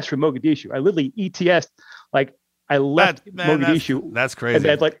ETS from Mogadishu. I literally ETS, like I left Mogadishu. That's crazy. And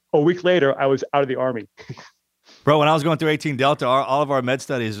then like a week later, I was out of the Army. Bro, when I was going through 18 Delta, all of our med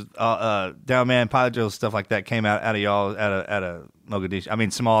studies, down man, pilot drills, stuff like that came out of y'all at a Mogadishu. I mean,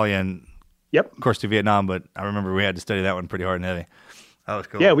 Somalia and, yep, of course, to Vietnam. But I remember we had to study that one pretty hard and heavy. That was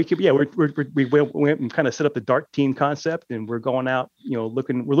cool. Yeah, we went and kind of set up the dark team concept, and we're going out,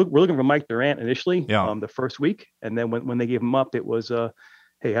 looking for Mike Durant initially, the first week, and then when they gave him up, it was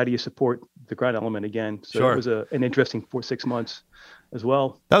hey, how do you support the ground element again? So It was an interesting 6 months as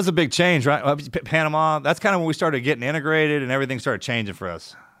well. That was a big change, right? Panama, that's kind of when we started getting integrated and everything started changing for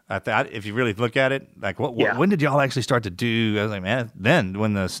us. If you really look at it, like Yeah. when did y'all actually start to do? I was like, man, then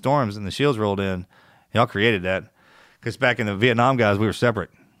when the storms and the shields rolled in, y'all created that. Because back in the Vietnam guys, we were separate.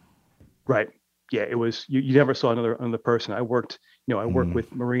 Right. Yeah. It was, you never saw another person. I worked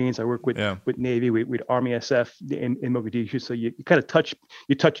with Marines. I worked with Navy. We'd Army SF in Mogadishu. So you kind of touch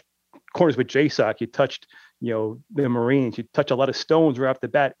corners with JSOC. You touched, the Marines. You touch a lot of stones right off the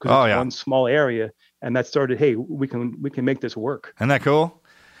bat because it's one small area. And that started, hey, we can make this work. Isn't that cool?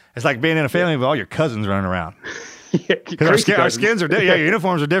 It's like being in a family with all your cousins running around. Yeah, Because our skins are different. Yeah, your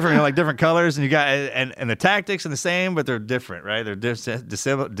uniforms are different, like different colors, and you got and the tactics are the same, but they're different, right? They're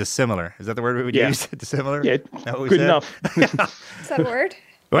dissimilar. Is that the word we would use? Dissimilar. Yeah, good enough. Is that a word?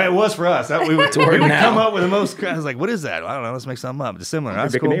 Well, it was for us. We would come up with the most. I was like, "What is that?" I don't know. Let's make something up. Dissimilar.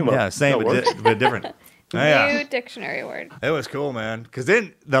 That's cool. Yeah, same but different. New dictionary word. It was cool, man. Because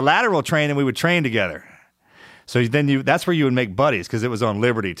then the lateral training, we would train together. So then that's where you would make buddies because it was on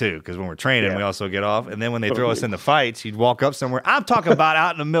Liberty too. Because when we're training, we also get off. And then when they throw us in the fights, you'd walk up somewhere. I'm talking about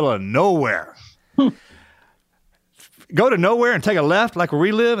out in the middle of nowhere. Go to nowhere and take a left like where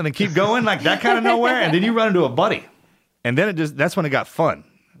we live and then keep going like that kind of nowhere. And then you run into a buddy. And then that's when it got fun.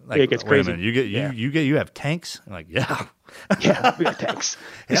 Like, it gets crazy. You have tanks? I'm like, yeah. Yeah, we got tanks.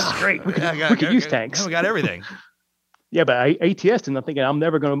 This is great. We could use tanks. We got everything. Yeah, but I ATS'd and I'm thinking I'm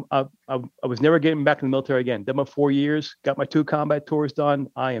never going to, I was never getting back in the military again. Did my 4 years, got my 2 combat tours done.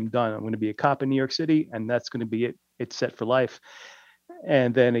 I am done. I'm going to be a cop in New York City and that's going to be it. It's set for life.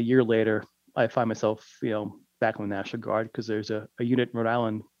 And then a year later, I find myself, back in the National Guard because there's a unit in Rhode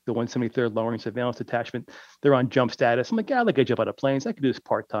Island, the 173rd Lowering Surveillance Detachment. They're on jump status. I'm like, I like to jump out of planes. I could do this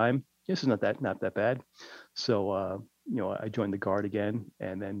part-time. This is not that bad. So, I joined the Guard again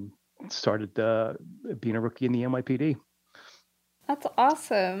and then started being a rookie in the NYPD. That's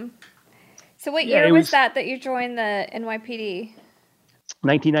awesome. So what year was that you joined the NYPD?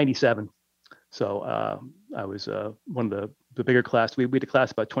 1997. So I was one of the bigger class. We had a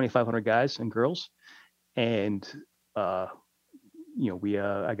class about 2,500 guys and girls, and I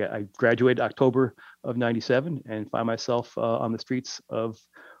graduated October of '97 and find myself on the streets of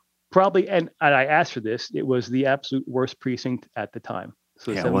probably, and I asked for this. It was the absolute worst precinct at the time.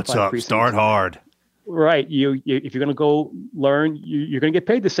 So what's up? Precinct. Start hard. Right. If you're going to go learn, you're going to get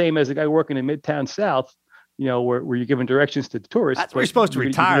paid the same as the guy working in Midtown South, where you're giving directions to the tourists. That's where you're supposed to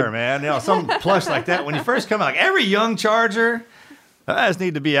retire, man. Some plush like that. When you first come out, like every young Charger, I just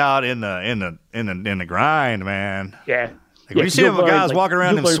need to be out in the grind, man. Yeah. Like when you see them guys walking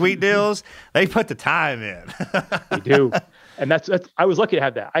around them sweet deals, they put the time in. They do. And that's I was lucky to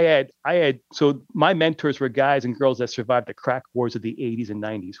have that. I had so my mentors were guys and girls that survived the crack wars of the 80s and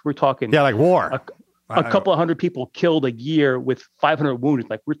 90s. We're talking like war. A couple of hundred people killed a year with 500 wounded.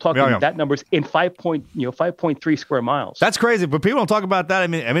 Like we're talking that numbers in 5.3 square miles. That's crazy, but people don't talk about that. I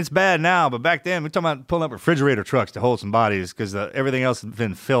mean, it's bad now, but back then we're talking about pulling up refrigerator trucks to hold some bodies because everything else has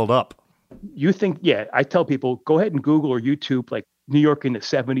been filled up. You think? Yeah, I tell people go ahead and Google or YouTube like New York in the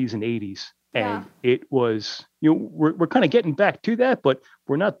 70s and 80s, and it was we're kind of getting back to that, but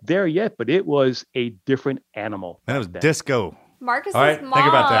we're not there yet. But it was a different animal. And it was disco. Marcus's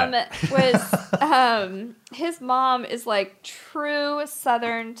mom was his mom is like true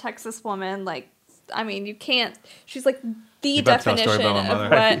Southern Texas woman. Like, I mean, you can't. She's like the definition of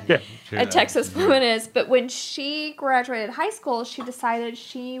what a Texas woman is. But when she graduated high school, she decided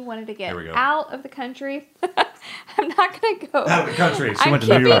she wanted to get out of the country. I'm not going to go out of the country. She went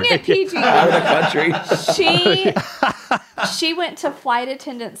to New York. It PG. Out of the country. She went to flight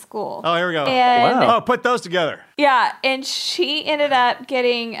attendant school. Oh, here we go. And, wow. Oh, put those together. Yeah, and she ended up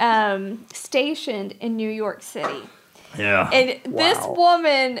getting stationed in New York City. Yeah. And this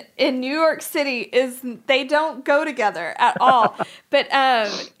woman in New York City they don't go together at all. But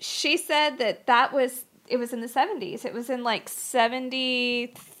she said it was in the 70s. It was in like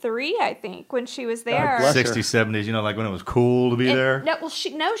 73, I think, when she was there. 60s, 70s, like when it was cool to be there.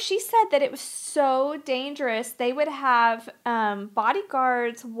 She said that it was so dangerous. They would have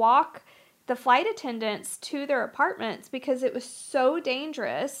bodyguards walk the flight attendants to their apartments because it was so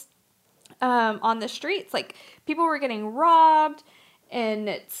dangerous on the streets. Like, people were getting robbed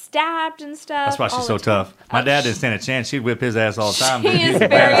and stabbed and stuff. That's why she's so tough. My dad didn't stand a chance. She'd whip his ass all the time. She is the very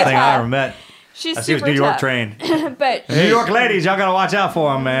baddest thing I tough. ever met. She's she was New York trained. But New York ladies, y'all gotta watch out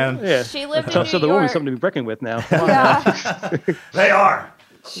for them, man. Yeah. She lived in New So the York. woman's something to be reckoned with now. Yeah. They are.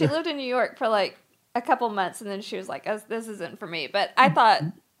 She lived in New York for like a couple months, and then she was like, "This isn't for me." But I thought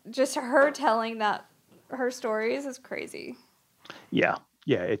just her telling her stories is crazy. Yeah.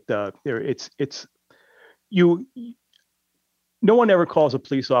 It's you. No one ever calls a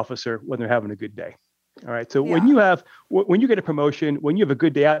police officer when they're having a good day. All right. So when you get a promotion, when you have a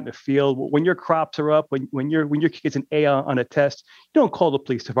good day out in the field, when your crops are up, when your kid gets an A on a test, you don't call the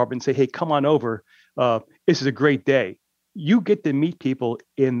police department and say, "Hey, come on over. This is a great day." You get to meet people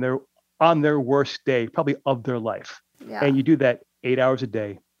on their worst day, probably of their life, and you do that 8 hours a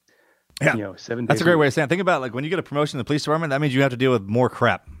day. Yeah, 7 days. That's a great way of saying it. Think about like when you get a promotion in the police department, that means you have to deal with more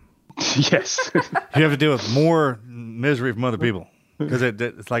crap. Yes, you have to deal with more misery from other people. Because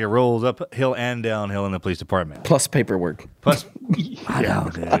it's like it rolls uphill and downhill in the police department. Plus paperwork. I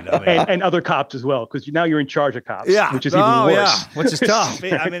know, dude. And other cops as well, because now you're in charge of cops. Which is even worse. Yeah, which is tough.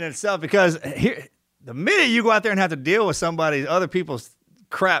 I mean, in itself, because here, the minute you go out there and have to deal with other people's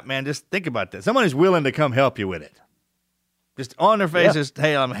crap, man, just think about that. Someone who's willing to come help you with it. Just on their face, just,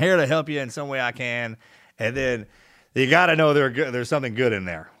 hey, I'm here to help you in some way I can. And then you got to know there's something good in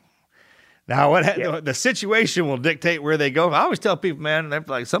there. Now, the situation will dictate where they go. I always tell people, man, they're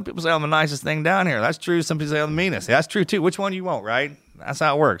like, some people say I'm the nicest thing down here. That's true. Some people say I'm the meanest. That's true, too. Which one you want, right? That's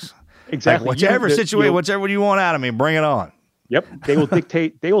how it works. Exactly. Like, whichever you want out of me, bring it on. Yep. They will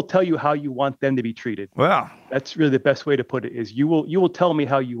dictate. They will tell you how you want them to be treated. Well, that's really the best way to put it is you will tell me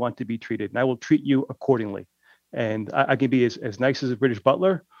how you want to be treated, and I will treat you accordingly. And I can be as nice as a British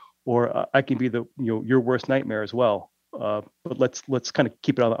butler, or I can be your worst nightmare as well. But let's kind of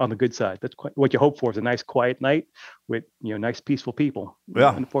keep it on the good side. That's what you hope for is a nice quiet night with nice peaceful people.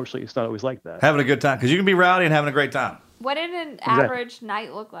 Yeah. Unfortunately, it's not always like that. Having a good time, because you can be rowdy and having a great time. What did an average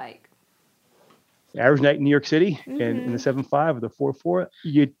night look like? Average night in New York City in the 7.5 or the 4.4.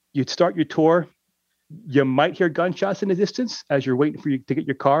 You'd start your tour. You might hear gunshots in the distance as you're waiting for you to get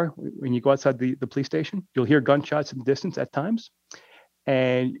your car. When you go outside the police station, you'll hear gunshots in the distance at times,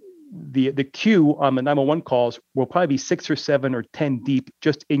 and the queue on the 911 calls will probably be 6 or 7 or 10 deep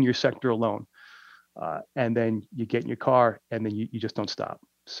just in your sector alone. And then you get in your car and then you just don't stop.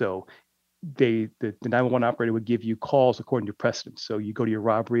 So the 911 operator would give you calls according to precedence. So you go to your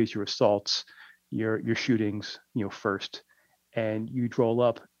robberies, your assaults, your shootings, first, and you roll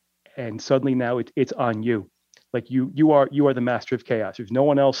up and suddenly now it's on you. Like you are the master of chaos. There's no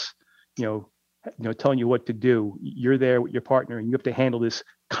one else, telling you what to do. You're there with your partner and you have to handle this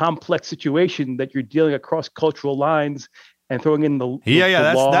complex situation that you're dealing across cultural lines and throwing in the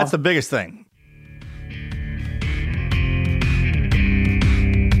law. That's the biggest thing.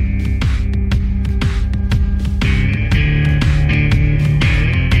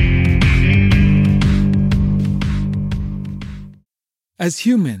 As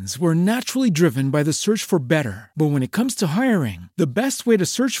humans, we're naturally driven by the search for better. But when it comes to hiring, the best way to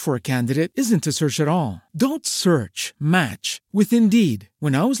search for a candidate isn't to search at all. Don't search, match with Indeed.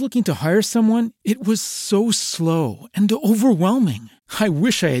 When I was looking to hire someone, it was so slow and overwhelming. I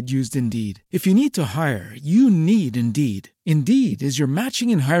wish I had used Indeed. If you need to hire, you need Indeed. Indeed is your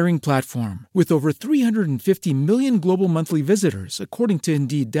matching and hiring platform with over 350 million global monthly visitors, according to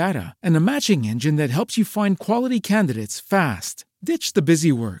Indeed data, and a matching engine that helps you find quality candidates fast. Ditch the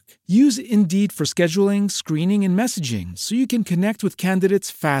busy work. Use Indeed for scheduling, screening, and messaging so you can connect with candidates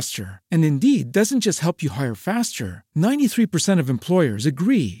faster. And Indeed doesn't just help you hire faster. 93% of employers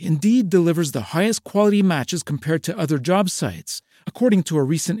agree Indeed delivers the highest quality matches compared to other job sites, according to a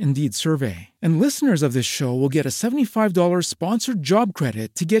recent Indeed survey. And listeners of this show will get a $75 sponsored job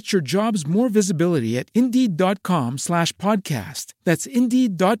credit to get your jobs more visibility at Indeed.com/podcast. That's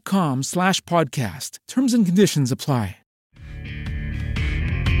Indeed.com/podcast. Terms and conditions apply.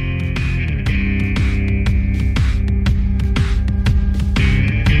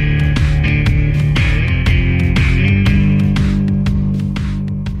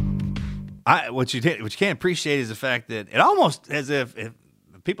 What you can't appreciate is the fact that it almost as if the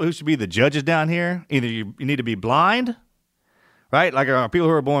people who should be the judges down here, either you need to be blind, right? Like our people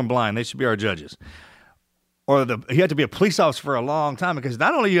who are born blind, they should be our judges. Or you have to be a police officer for a long time because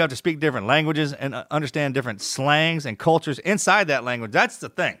not only you have to speak different languages and understand different slangs and cultures inside that language. That's the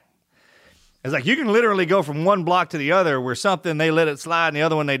thing. It's like you can literally go from one block to the other where something they let it slide and the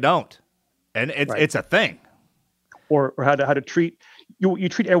other one they don't. And it's a thing. Or how to treat you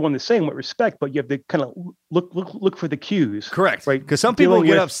treat everyone the same with respect, but you have to kind of look for the cues. Correct. Right. Because some people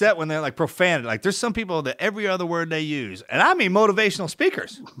get upset when they're like profanity. Like there's some people that every other word they use, and I mean motivational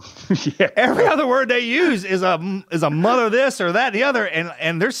speakers. Yeah. Every other word they use is a mother this or that and the other,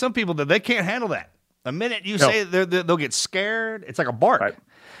 and there's some people that they can't handle that. The minute you say they'll get scared, it's like a bark. Right.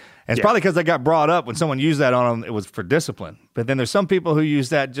 And it's probably because they got brought up when someone used that on them, it was for discipline. But then there's some people who use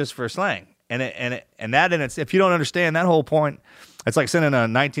that just for slang. And that in its, if you don't understand that whole point, it's like sending a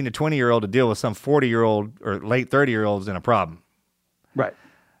 19 to 20-year-old to deal with some 40-year-old or late 30-year-olds in a problem. Right.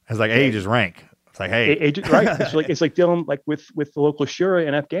 It's like age is rank. It's like, hey, age, right? It's like dealing like with the local shura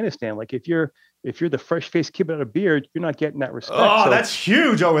in Afghanistan. Like if you're If you're the fresh-faced kid without a beard, you're not getting that respect. Oh, So- that's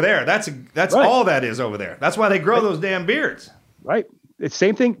huge over there. That's right. All that is over there. That's why they grow those damn beards. Right. It's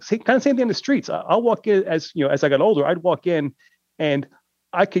same thing, same thing in the streets. I'll walk in as I got older, I'd walk in and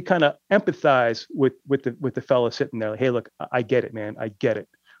I could kind of empathize with the fella sitting there. Like, hey, look, I get it, man. I get it.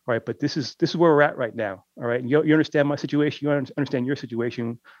 All right. But this is where we're at right now. All right. And you understand my situation. You understand your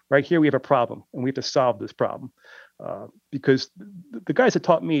situation. Right here, we have a problem and we have to solve this problem. Because the guys that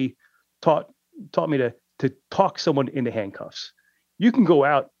taught me to talk someone into handcuffs. You can go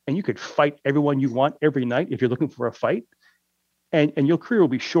out and you could fight everyone you want every night if you're looking for a fight. And your career will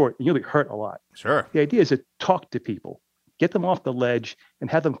be short and you'll be hurt a lot. Sure. The idea is to talk to people, get them off the ledge, and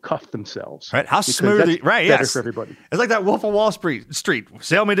have them cuff themselves. Right. How smoothly, right? Better Yes. for everybody. It's like that Wolf of Wall Street.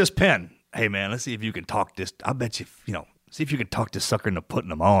 Sell me this pen. Hey, man, let's see if you can talk this. I bet you, see if you can talk this sucker into putting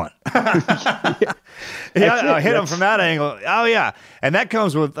them on. I hit him from that angle. Oh, yeah. And that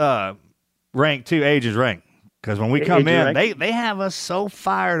comes with rank 2, Agent's rank. Because when we come in, they have us so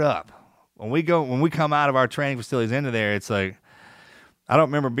fired up. When we come out of our training facilities into there, it's like, I don't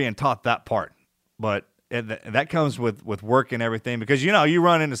remember being taught that part, but that comes with work and everything, because you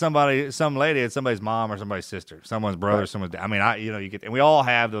run into some lady, it's somebody's mom or somebody's sister, someone's brother, right. Someone's. I mean, you get, and we all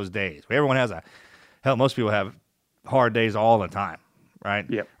have those days. Everyone has most people have hard days all the time, right?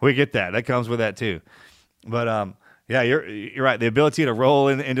 Yeah, we get that. That comes with that too. But yeah, you're right. The ability to roll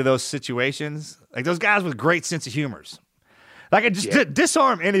into those situations, like those guys with great sense of humors, like it just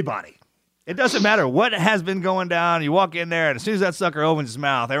disarm anybody. It doesn't matter what has been going down. You walk in there, and as soon as that sucker opens his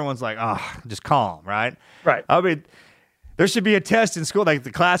mouth, everyone's like, oh, just calm, right? Right. I mean, there should be a test in school, like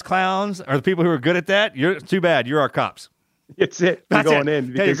the class clowns or the people who are good at that. Too bad. You're our cops. It's it. You're going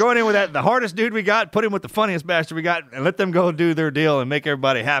in. Yeah, you're going in with the hardest dude we got, put him with the funniest bastard we got, and let them go do their deal and make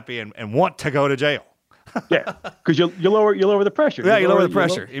everybody happy and want to go to jail. Yeah, because you lower the pressure. Yeah, you lower the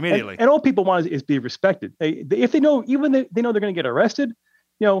pressure immediately. And all people want is be respected. If they know, even they know they're going to get arrested,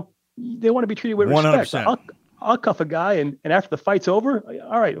 they want to be treated with 100%. respect. I'll cuff a guy, and after the fight's over,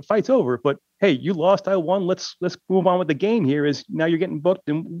 all right, the fight's over. But hey, you lost, I won. Let's move on with the game. Here is now you're getting booked,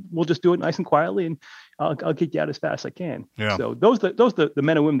 and we'll just do it nice and quietly, and I'll get you out as fast as I can. Yeah. So those the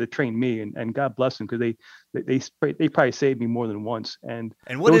men and women that trained me, and God bless them, because they probably saved me more than once. And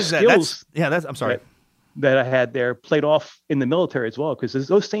what is that? I'm sorry. That I had there played off in the military as well, because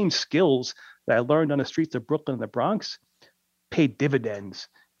those same skills that I learned on the streets of Brooklyn and the Bronx paid dividends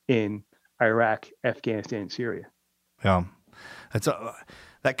in Iraq, Afghanistan, and Syria. Yeah, that's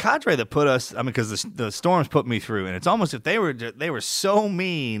that cadre that put us. I mean, because the storms put me through, and it's almost if they were so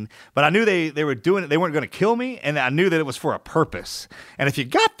mean, but I knew they were doing it. They weren't going to kill me, and I knew that it was for a purpose. And if you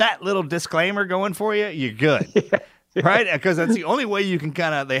got that little disclaimer going for you, you're good. Yeah. Right? Because that's the only way you can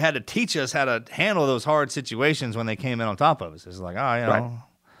they had to teach us how to handle those hard situations when they came in on top of us. It's like, right.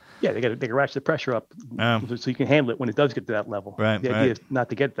 Yeah, they can ratchet the pressure up so you can handle it when it does get to that level. Right. The idea is not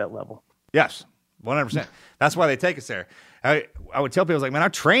to get to that level. Yes, 100%. That's why they take us there. I would tell people, I was like, man, our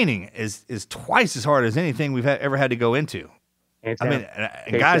training is twice as hard as anything we've ever had to go into. And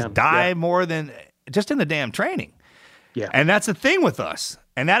guys die more than just in the damn training. Yeah. And that's the thing with us.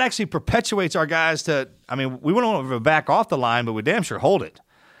 And that actually perpetuates our guys to, we won't ever back off the line, but we damn sure hold it.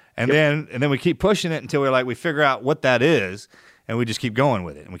 And then we keep pushing it until we figure out what that is, and we just keep going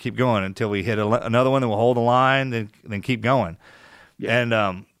with it. And we keep going until we hit another one, then we'll hold the line, then keep going. Yeah.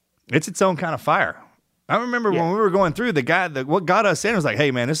 And it's its own kind of fire. I remember when we were going through, what got us in was like,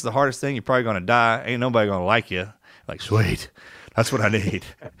 hey, man, this is the hardest thing. You're probably going to die. Ain't nobody going to like you. Like, sweet. That's what I need.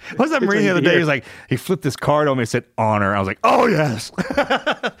 What was that Marine the other day? He was like, he flipped this card on me and said, honor. I was like, oh, yes.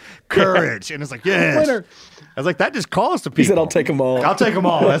 Courage. Yeah. And it's like, yes. Winner. I was like, that just calls to people. He said, I'll take them all. I'll take them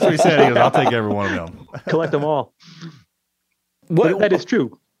all. That's what he said. He goes, I'll take every one of them. Collect them all. That is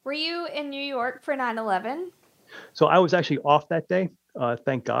true. Were you in New York for 9/11? So I was actually off that day.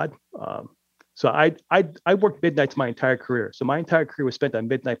 Thank God. So I worked midnights my entire career. So my entire career was spent on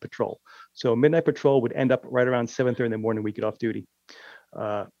midnight patrol. So midnight patrol would end up right around 7:30 in the morning. We get off duty.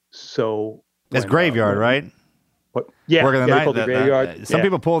 So that's graveyard, right? What? Yeah, working the night. The graveyard. Some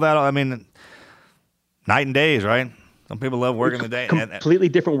people pull that. Night and days, right? Some people love working the day. Completely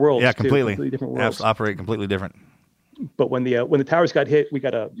different worlds. Yeah, completely. Completely different worlds. Operate completely different. But when the towers got hit, we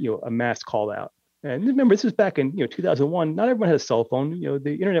got a mass call out. And remember, this is back in 2001. Not everyone had a cell phone.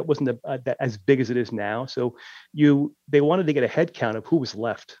 The internet wasn't as big as it is now. So they wanted to get a head count of who was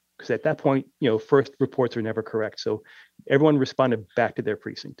left, because at that point, first reports are never correct. So everyone responded back to their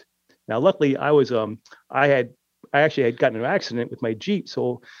precinct. Now, luckily, I actually had gotten in an accident with my Jeep,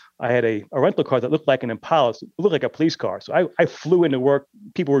 so I had a rental car that looked like an Impala. It looked like a police car. So I flew into work.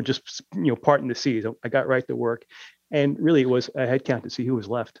 People were just parting the seas. I got right to work, and really it was a head count to see who was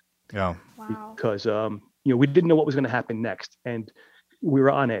left. Yeah. Wow. because we didn't know what was going to happen next, and we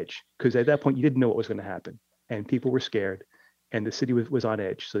were on edge because at that point you didn't know what was going to happen, and people were scared, and the city was on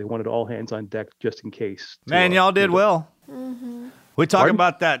edge, so they wanted all hands on deck just in case. Man, y'all did well. We talk Pardon?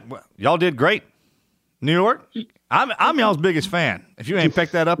 about that. Y'all did great. New York, I'm y'all's biggest fan. If you ain't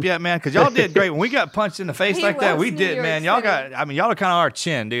picked that up yet, man, because y'all did great. When we got punched in the face He like that, loves we New did, York man. Y'all City. y'all are kind of our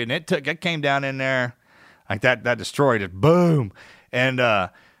chin, dude. And it came down in there like that. That destroyed it. Boom. And I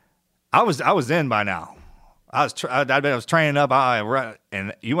was in by now. I was training up.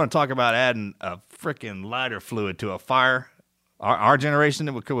 And you want to talk about adding a freaking lighter fluid to a fire? Our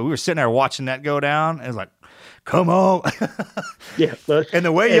generation, we were sitting there watching that go down. And it was like, come on. Yeah, And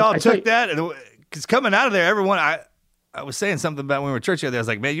the way and y'all I tell took that, because coming out of there, everyone, I was saying something about when we were at church the other day. I was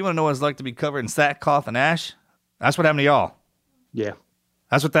like, man, you want to know what it's like to be covered in sackcloth and ash? That's what happened to y'all. Yeah,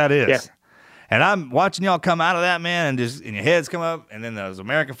 That's what that is. Yeah. And I'm watching y'all come out of that, man, and your heads come up, and then those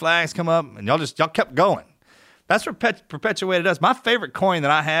American flags come up, and y'all kept going. That's what perpetuated us. My favorite coin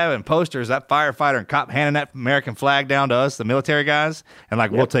that I have and poster is that firefighter and cop handing that American flag down to us, the military guys, and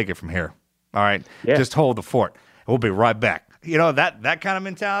we'll take it from here. All right, Yeah. just hold the fort. We'll be right back. You know, that kind of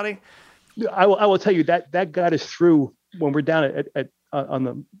mentality. I will tell you that got us through when we're down at on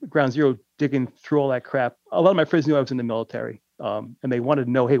the ground zero digging through all that crap. A lot of my friends knew I was in the military, and they wanted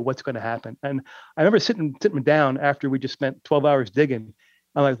to know, hey, what's going to happen? And I remember sitting down after we just spent 12 hours digging.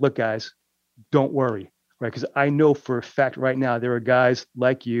 I'm like, look, guys, don't worry, right? Because I know for a fact right now there are guys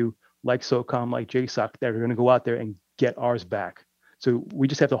like you, like SOCOM, like JSOC that are going to go out there and get ours back. So we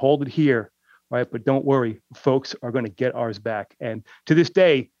just have to hold it here, right? But don't worry, folks are going to get ours back. And to this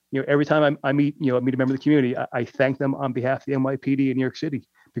day, every time I meet a member of the community, I thank them on behalf of the NYPD in New York City,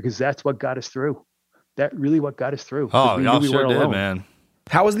 because that's what got us through. That really what got us through. Oh, We y'all knew we sure weren't did, alone. man.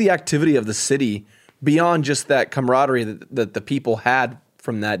 How was the activity of the city beyond just that camaraderie that the people had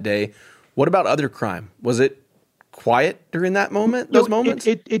from that day? What about other crime? Was it quiet during that moment? Those moments?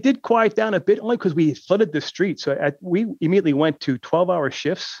 It did quiet down a bit, only because we flooded the streets. So we immediately went to 12-hour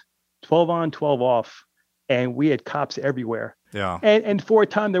shifts, 12 on, 12 off, and we had cops everywhere. Yeah. And for a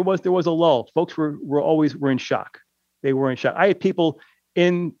time there was a lull. Folks were in shock. They were in shock. I had people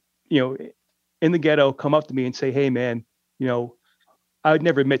in the ghetto come up to me and say, "Hey, man, I would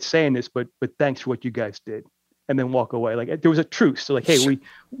never admit saying this, but thanks for what you guys did," and then walk away. Like there was a truce. So like, hey,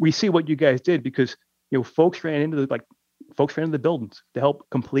 we see what you guys did, because folks ran into the buildings to help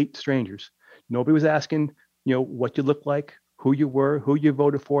complete strangers. Nobody was asking what you look like, who you were, who you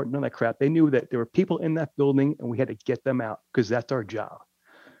voted for, none of that crap. They knew that there were people in that building and we had to get them out because that's our job,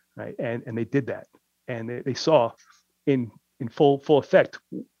 right? And they did that, and they saw in full effect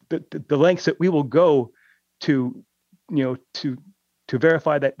the lengths that we will go to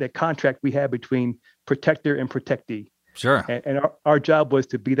verify that contract we have between protector and protectee. Sure. And our job was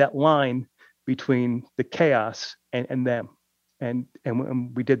to be that line between the chaos and them, and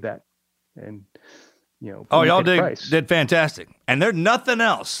we did that, and Oh, we y'all paid the price. did fantastic. And there's nothing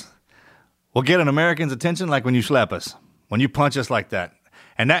else will get an American's attention like when you slap us, when you punch us like that.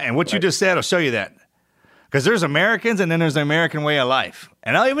 And what you just said will show you that. Because there's Americans and then there's the American way of life.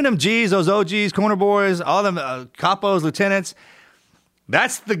 And even them G's, those OGs, corner boys, all them capos, lieutenants,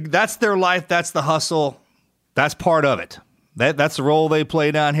 that's their life. That's the hustle. That's part of it. That's the role they play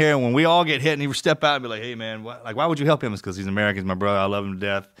down here. And when we all get hit and you step out and be like, hey, man, why would you help him? It's because he's American, my brother. I love him to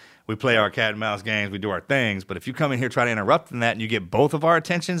death. We play our cat and mouse games. We do our things. But if you come in here try to interrupt that and you get both of our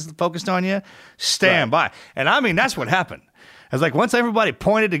attentions focused on you, stand by. And I mean, that's what happened. It's like once everybody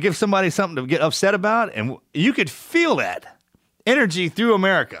pointed to give somebody something to get upset about, and you could feel that energy through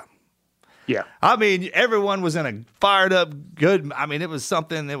America. Yeah. I mean, everyone was in a fired up, good. I mean, it was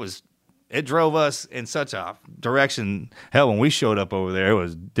something. It drove us in such a direction. Hell, when we showed up over there, it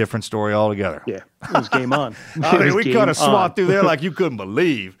was a different story altogether. Yeah, it was game on. I mean, we cut a swat through there like you couldn't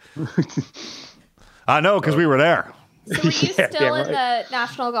believe. I know, because we were there. So were you Yeah, still right. in the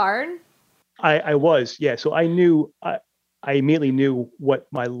National Guard? I was, yeah. So I knew, I immediately knew what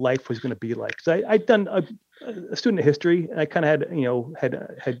my life was going to be like. So I'd done a student of history, and I kind of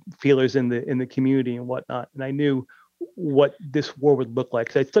had feelers in the community and whatnot, and I knew what this war would look like.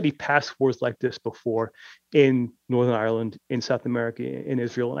 'Cause I studied past wars like this before in Northern Ireland, in South America, in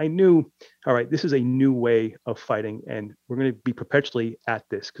Israel, and I knew, all right, this is a new way of fighting, and we're going to be perpetually at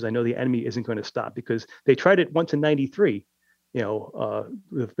this because I know the enemy isn't going to stop, because they tried it once in '93.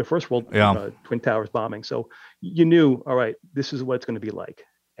 The first World Twin Towers bombing. So you knew, all right, this is what it's going to be like,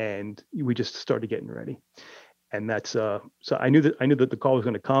 and we just started getting ready. And that's so I knew that the call was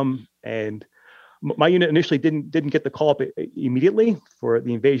going to come, and my unit initially didn't get the call up immediately for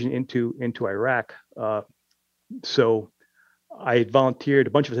the invasion into Iraq. So I volunteered. A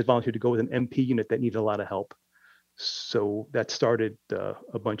bunch of us had volunteered to go with an MP unit that needed a lot of help. So that started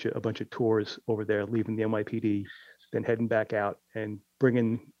a bunch of tours over there, leaving the NYPD, then heading back out and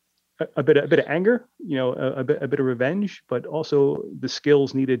bringing a bit of anger, a bit of revenge, but also the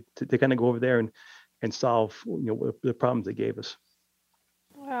skills needed to kind of go over there and solve the problems they gave us.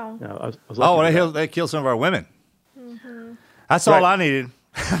 Wow. They killed some of our women. Mm-hmm. That's all I needed.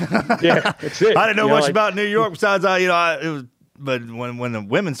 Yeah, that's it. I didn't know much about New York besides but when the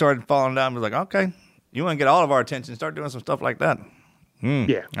women started falling down, I was like, okay, you want to get all of our attention, start doing some stuff like that.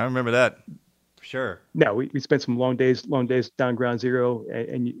 Yeah, I remember that. Sure. No, we spent some long days down Ground Zero,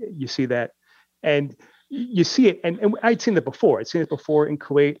 and you see that, and you see it, and I'd seen it before. I'd seen it before in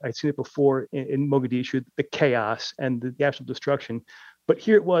Kuwait. I'd seen it before in Mogadishu, the chaos and the absolute destruction. But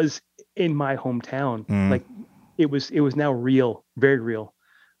here it was in my hometown. Like it was now real, very real,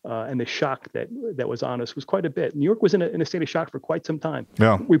 and the shock that was on us was quite a bit. New York was in a state of shock for quite some time.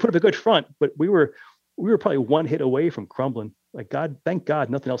 Yeah. We put up a good front, but we were probably one hit away from crumbling. Like thank God,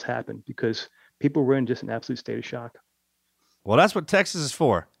 nothing else happened because people were in just an absolute state of shock. Well, that's what Texas is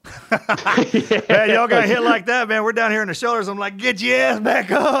for. Man, y'all got hit like that, man. We're down here in the shoulders. I'm like, get your ass back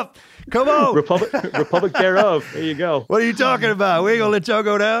up. Come on. Republic thereof. There you go. What are you talking about? We ain't going to let y'all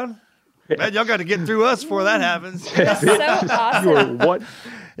go down? Man, y'all got to get through us before that happens. It's so awesome. What?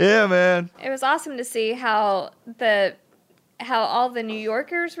 Yeah, man. It was awesome to see how all the New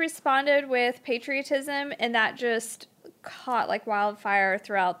Yorkers responded with patriotism, and that just caught like wildfire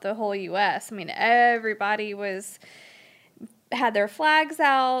throughout the whole U.S. I mean, everybody had their flags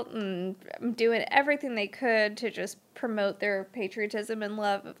out and doing everything they could to just promote their patriotism and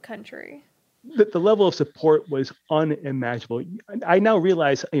love of country. The level of support was unimaginable. I now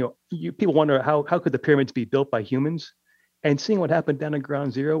realize, people wonder how could the pyramids be built by humans, and seeing what happened down at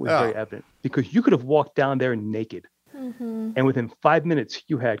Ground Zero was very evident because you could have walked down there naked, and within 5 minutes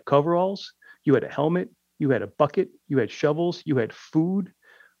you had coveralls, you had a helmet, you had a bucket, you had shovels, you had food.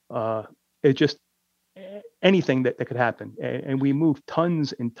 It just anything that could happen, and we moved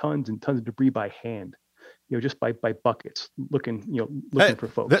tons and tons and tons of debris by hand. Just by buckets, looking for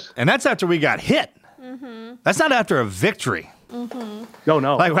folks. And that's after we got hit. Mm-hmm. That's not after a victory. Mm-hmm.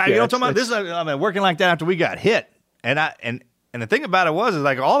 No. Like, you know, talking about this, working like that after we got hit. And the thing about it was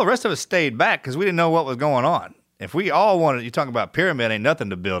like all the rest of us stayed back because we didn't know what was going on. If we all wanted, you talk about pyramid, ain't nothing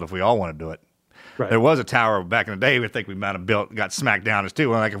to build if we all want to do it. Right. There was a tower back in the day we think we might have built, got smacked down as too.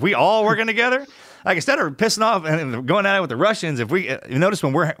 Like if we all working together, like instead of pissing off and going at it with the Russians, if we, you notice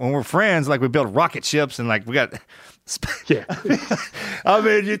when we're friends, like we build rocket ships and like we got, yeah. I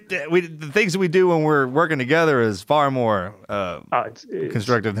mean, the things that we do when we're working together is far more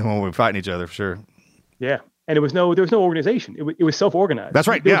constructive than when we're fighting each other, for sure. Yeah. And there was no organization. It was self-organized. That's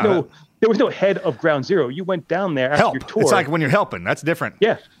right. There was no head of Ground Zero. You went down there after your tour. It's like when you're helping. That's different.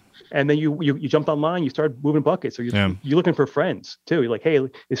 Yeah. And then you jumped online, you started moving buckets. So you're looking for friends too. You're like, hey,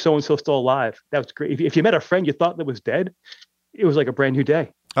 is so-and-so still alive? That was great. If you met a friend you thought that was dead, it was like a brand new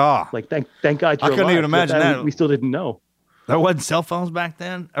day. Oh, like thank God you're alive. I couldn't even imagine that. We still didn't know. There wasn't cell phones back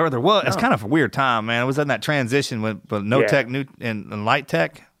then, or there was. No. It's kind of a weird time, man. It was in that transition with no tech, new and light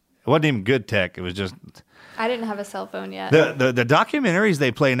tech. It wasn't even good tech. It was just. I didn't have a cell phone yet. The documentaries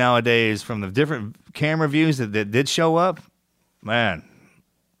they play nowadays from the different camera views that did show up, man.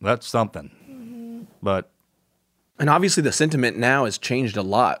 That's something. Mm-hmm. And obviously the sentiment now has changed a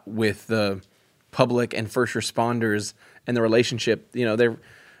lot with the public and first responders and the relationship. You know,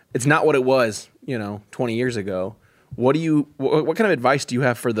 it's not what it was, 20 years ago. What kind of advice do you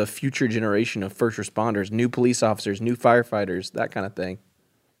have for the future generation of first responders, new police officers, new firefighters, that kind of thing?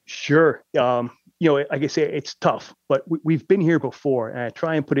 Sure. Like I say, it's tough, but we've been here before, and I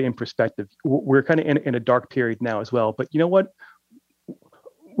try and put it in perspective. We're kind of in a dark period now as well. But you know what?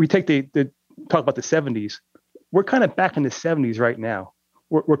 We take the talk about the 70s. We're kind of back in the 70s right now.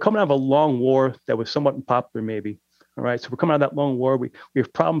 We're coming out of a long war that was somewhat unpopular, maybe. All right. So we're coming out of that long war. We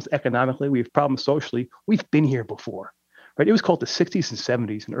have problems economically. We have problems socially. We've been here before. Right. It was called the 60s and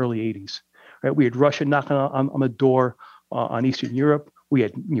 70s and early 80s. Right. We had Russia knocking on the door on Eastern Europe. We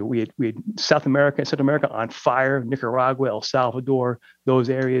had South America and Central America on fire, Nicaragua, El Salvador, those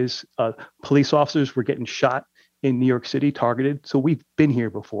areas. Police officers were getting shot in New York City, targeted. So we've been here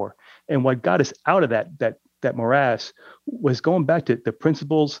before. And what got us out of that morass was going back to the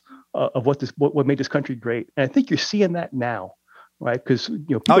principles of what made this country great. And I think you're seeing that now, right? Because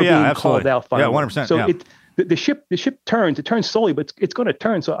people are being absolutely. called out finally. Yeah, 100%. So the ship turns. It turns slowly, but it's going to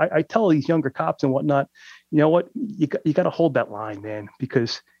turn. So I tell these younger cops and whatnot, you know what? You got to hold that line, man,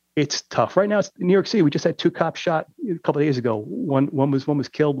 because it's tough. Right now, it's in New York City. We just had 2 cops shot a couple of days ago. One was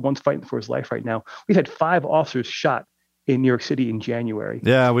killed. One's fighting for his life right now. We've had 5 officers shot in New York City in January.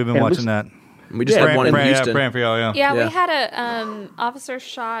 Yeah, we've been watching that. We just had one in Houston. Yeah, praying for y'all, Yeah, Yeah. we had a officer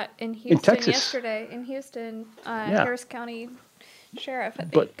shot in Houston Texas. yesterday. In Houston, Harris County Sheriff, I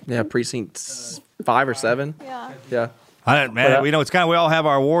think. Yeah, precinct 5 or 7. Yeah. Yeah. Man, we know it's kind of, we all have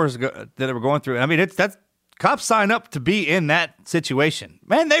our wars that we're going through. I mean, that's cops sign up to be in that situation.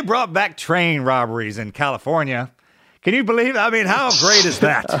 Man, they brought back train robberies in California. Can you believe it? I mean, how great is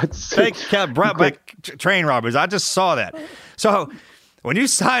that? They brought back train robberies. I just saw that. So when you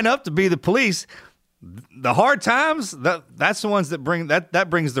sign up to be the police, the hard times, that's the ones that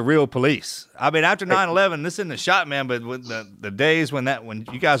brings the real police. I mean, after 9/11, this isn't a shot, man, but with the days when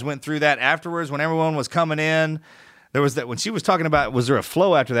you guys went through that afterwards, when everyone was coming in, there was that when she was talking about, was there a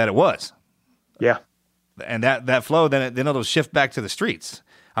flow after that? It was. Yeah. And that flow, then it'll shift back to the streets.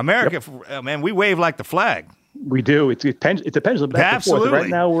 America, man, we wave like the flag. We do. It's a pendulum back Absolutely. and forth. Right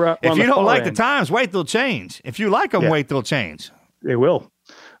now, we're on if you don't like end. the times, wait, they'll change. If you like them, wait, they'll change. They will.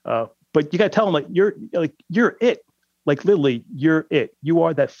 But you got to tell them you're it. Like literally, you're it. You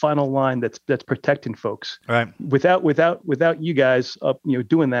are that final line that's protecting folks. Right. Without you guys,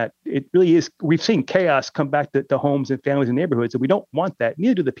 doing that, it really is. We've seen chaos come back to homes and families and neighborhoods, and we don't want that.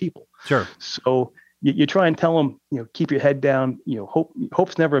 Neither do the people. Sure. So you try and tell them, keep your head down.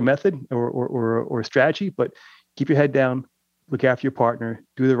 Hope's never a method or a strategy, but keep your head down, look after your partner,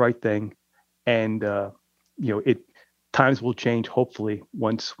 do the right thing, and times will change hopefully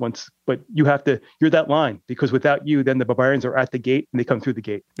once. But you're that line, because without you, then the barbarians are at the gate and they come through the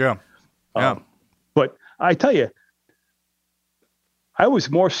gate. Yeah. Yeah. But I tell you, I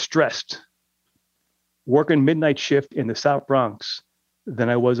was more stressed working midnight shift in the South Bronx than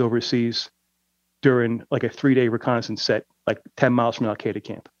I was overseas during like a 3-day reconnaissance set, like 10 miles from Al Qaeda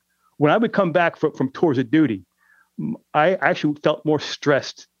camp. When I would come back from tours of duty, I actually felt more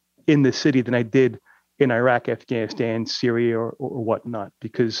stressed in the city than I did in Iraq, Afghanistan, Syria, or whatnot,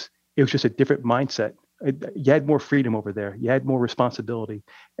 because it was just a different mindset. You had more freedom over there. You had more responsibility,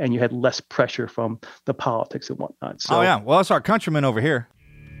 and you had less pressure from the politics and whatnot. So, well, that's our countrymen over here.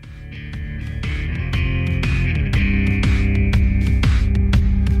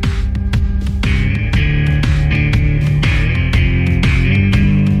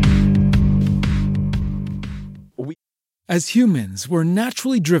 As humans, we're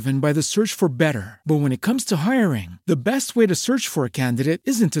naturally driven by the search for better. But when it comes to hiring, the best way to search for a candidate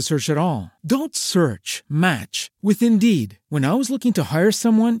isn't to search at all. Don't search, match with Indeed. When I was looking to hire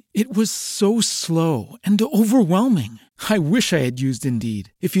someone, it was so slow and overwhelming. I wish I had used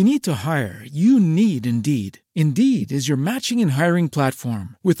Indeed. If you need to hire, you need Indeed. Indeed is your matching and hiring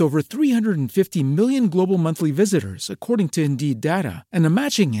platform with over 350 million global monthly visitors, according to Indeed data, and a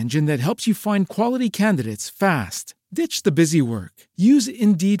matching engine that helps you find quality candidates fast. Ditch the busy work. Use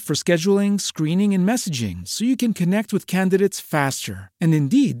Indeed for scheduling, screening, and messaging so you can connect with candidates faster. And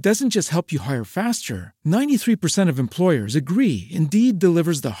Indeed doesn't just help you hire faster. 93% of employers agree Indeed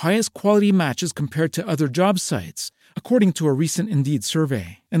delivers the highest quality matches compared to other job sites, according to a recent Indeed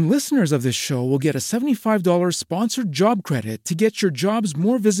survey. And listeners of this show will get a $75 sponsored job credit to get your jobs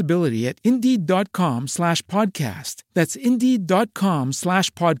more visibility at Indeed.com/podcast. That's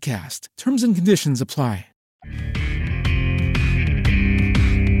Indeed.com/podcast. Terms and conditions apply.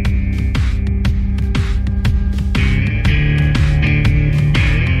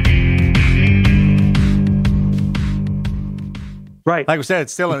 right. Like we said,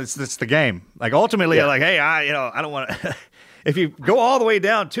 it's the game. Like ultimately, like, hey, I don't want to. If you go all the way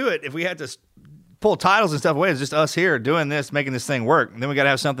down to it, if we had to pull titles and stuff away, it's just us here doing this, making this thing work. And then we got to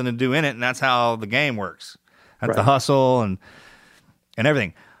have something to do in it, and that's how the game works. That's the hustle and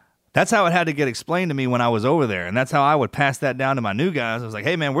everything. That's how it had to get explained to me when I was over there, and that's how I would pass that down to my new guys. I was like,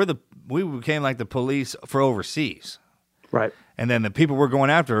 hey man, we became like the police for overseas. Right. And then the people we're going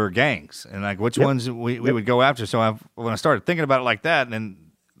after are gangs, and like which ones we would go after. So when I started thinking about it like that, and then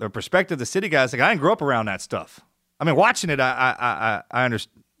the perspective, the city guys, like I didn't grow up around that stuff. I mean, watching it, I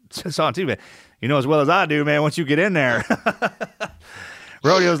saw on TV. You know as well as I do, man. Once you get in there,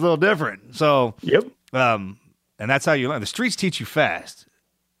 rodeo's a little different. So and that's how you learn. The streets teach you fast.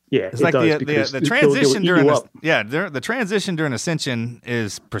 Yeah, it's like the transition during the transition during Ascension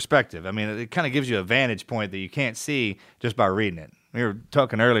is perspective. I mean, it kind of gives you a vantage point that you can't see just by reading it. We were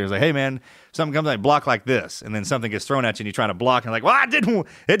talking earlier. It was like, hey man, something comes like block like this, and then something gets thrown at you, and you're trying to block, and like, well,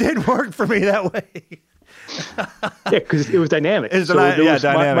 it didn't work for me that way. Yeah, because it was dynamic.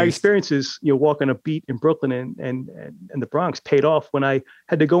 My experiences, walking a beat in Brooklyn and the Bronx paid off when I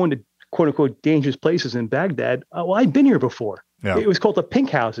had to go into quote unquote dangerous places in Baghdad. Well, I'd been here before. Yeah. It was called the Pink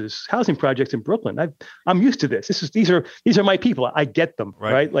Houses, housing projects in Brooklyn. I'm used to this. These are my people. I get them,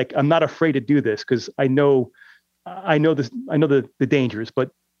 right? Like I'm not afraid to do this because I know I know this. I know the dangers,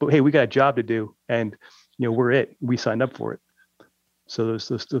 but hey, we got a job to do, and we signed up for it. So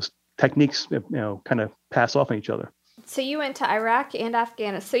those techniques, kind of pass off on each other. So you went to Iraq and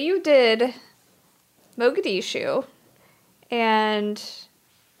Afghanistan. So you did Mogadishu, and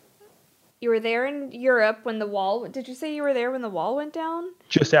you were there in Europe when the wall. Did you say you were there when the wall went down?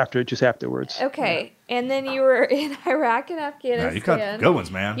 Just afterwards. Okay, and then you were in Iraq and Afghanistan. Yeah, you got good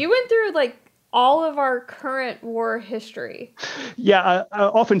ones, man. You went through like all of our current war history. Yeah, I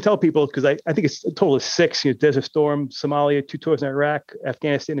often tell people, because I think it's a total of 6. Desert Storm, Somalia, 2 tours in Iraq,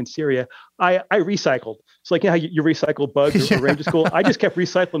 Afghanistan, and Syria. I recycled. So like how you recycle bugs or Ranger School. I just kept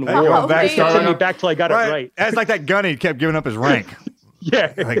recycling war. Sent me back till I got it right. It's like that gunny kept giving up his rank.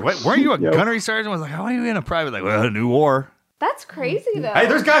 Yeah. Like, what, weren't you a gunnery sergeant? I was like, how are you in a private? Like, well, a new war. That's crazy, though. Hey,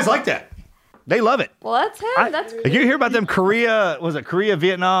 there's guys like that. They love it. Well, that's him. That's crazy. You hear about them Korea,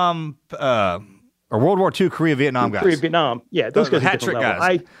 Vietnam, or World War II, Korea, Vietnam guys? Korea, Vietnam. Yeah, those guys are hat different trick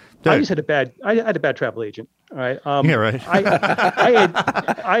level. guys. I just had a bad travel agent. All right. Yeah, right.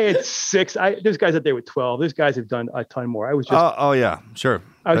 I had 6. There's guys out there with 12. There's guys who've done a ton more. I was just. Oh yeah, sure.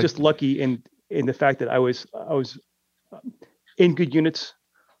 I was just lucky in the fact that I was in good units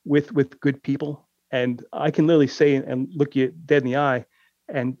with good people, and I can literally say and look you dead in the eye.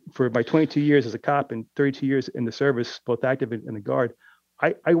 And for my 22 years as a cop and 32 years in the service, both active and the guard,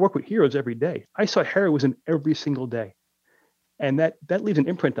 I work with heroes every day. I saw heroism every single day. And that leaves an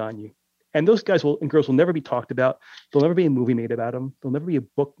imprint on you. And those guys and girls will never be talked about. There'll never be a movie made about them. There'll never be a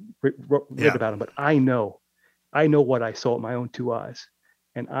book written about them. But I know what I saw with my own 2 eyes.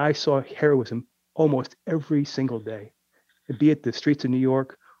 And I saw heroism almost every single day, be it the streets of New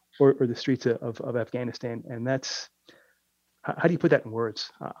York or the streets of Afghanistan. And that's, how do you put that in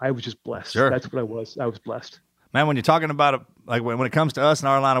words? I was just blessed. Sure. That's what I was. I was blessed. Man, when you're talking about it, like when it comes to us in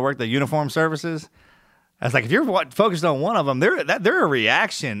our line of work, the uniform services, it's like if you're focused on one of them, they're a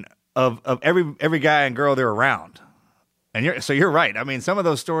reaction of every guy and girl they're around. And you're right. I mean, some of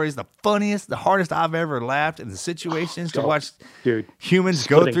those stories, the funniest, the hardest I've ever laughed in the situations to watch humans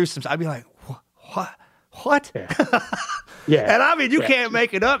go through some. I'd be like, what? Yeah. Yeah. And I mean, you can't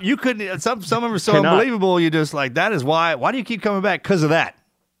make it up. You couldn't. Some of them are so unbelievable. You just like, that is why. Why do you keep coming back? Because of that.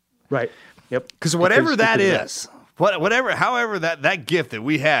 Right. Yep. Because whatever that is, however that gift that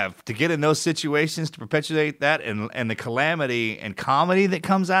we have to get in those situations to perpetuate that and the calamity and comedy that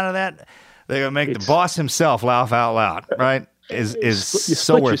comes out of that, they're gonna make the boss himself laugh out loud, right? Is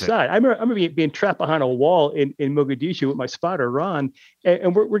so worth it. I remember being trapped behind a wall in Mogadishu with my spotter Ron,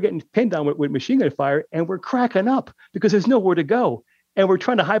 and we're getting pinned down with machine gun fire, and we're cracking up because there's nowhere to go, and we're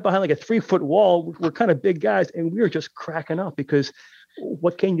trying to hide behind like a 3-foot wall. We're kind of big guys, and we were just cracking up because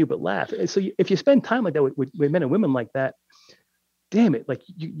what can you but laugh? And so if you spend time like that with men and women like that, damn it, like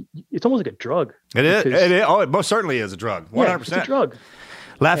it's almost like a drug. It is. Oh, it most certainly is a drug. 100%. Yeah, it's a drug.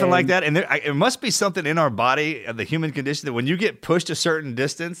 Laughing like that, and it must be something in our body, the human condition, that when you get pushed a certain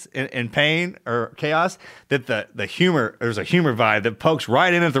distance in pain or chaos, that there's a humor vibe that pokes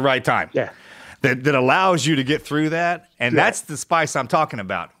right in at the right time. Yeah. That allows you to get through that, and that's the spice I'm talking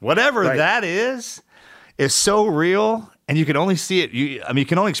about. Whatever that is so real, and you can only see it. You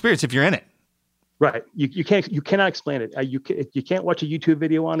can only experience it if you're in it. Right. You cannot explain it. You can't watch a YouTube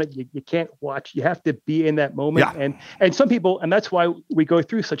video on it. You can't watch. You have to be in that moment. Yeah. And some people, and that's why we go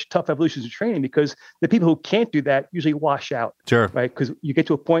through such tough evolutions of training, because the people who can't do that usually wash out. Sure. Right. Because you get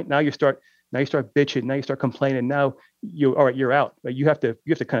to a point now you start bitching. Now you start complaining. Now you're out. Right? You have to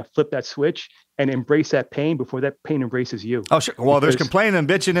kind of flip that switch and embrace that pain before that pain embraces you. Oh, sure. Well, there's complaining and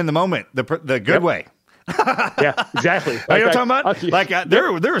bitching in the moment, the good way. Yeah, exactly. You know what I'm talking about?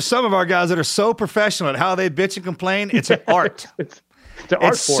 There are some of our guys that are so professional at how they bitch and complain. It's an art. It's an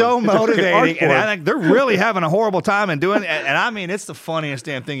art it's form. So motivating, and I think they're really having a horrible time and doing it. And I mean, it's the funniest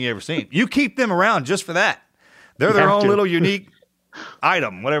damn thing you ever seen. You keep them around just for that. They're their own little unique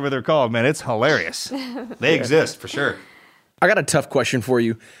item, whatever they're called. Man, it's hilarious. They exist for sure. I got a tough question for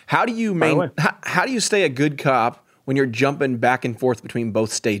you. How do you stay a good cop when you're jumping back and forth between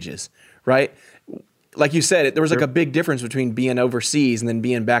both stages, right? Like you said, there was like a big difference between being overseas and then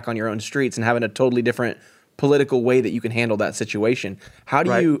being back on your own streets and having a totally different political way that you can handle that situation. How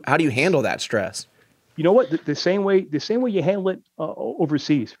do you handle that stress? You know what? The same way you handle it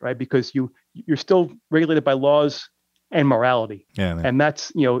overseas, right? Because you're still regulated by laws and morality. Yeah, man. And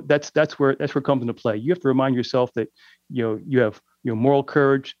that's where it comes into play. You have to remind yourself that you have moral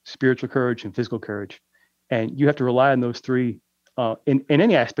courage, spiritual courage, and physical courage, and you have to rely on those three in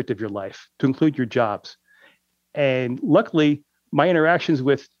any aspect of your life, to include your jobs. And luckily, my interactions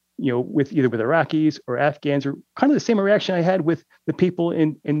with either with Iraqis or Afghans are kind of the same reaction I had with the people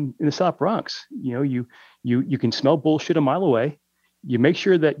in the South Bronx. You You can smell bullshit a mile away. You make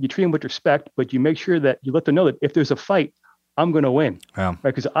sure that you treat them with respect, but you make sure that you let them know that if there's a fight, I'm going to win, Yeah. right?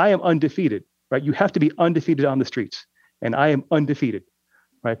 Because I am undefeated, right? You have to be undefeated on the streets, and I am undefeated,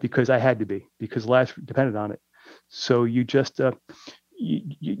 right? Because I had to be, because lives depended on it. So you just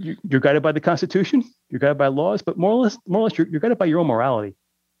you're guided by the Constitution, you're guided by laws, but more or less, you're guided by your own morality,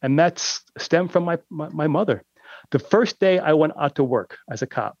 and that's stemmed from my mother. The first day I went out to work as a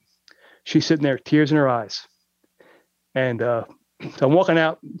cop, she's sitting there, tears in her eyes, and so I'm walking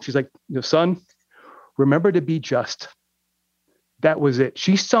out. She's like, son, remember to be just. That was it.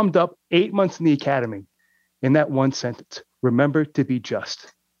 She summed up 8 months in the academy in that one sentence. Remember to be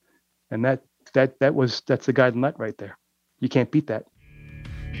just. And that's the guiding light right there. You can't beat that.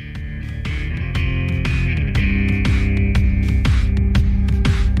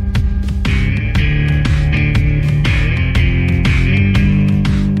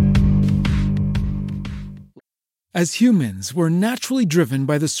 As humans, we're naturally driven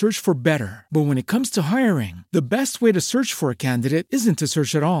by the search for better. But when it comes to hiring, the best way to search for a candidate isn't to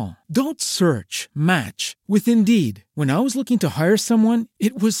search at all. Don't search, match with Indeed. When I was looking to hire someone,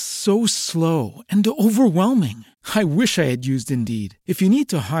 it was so slow and overwhelming. I wish I had used Indeed. If you need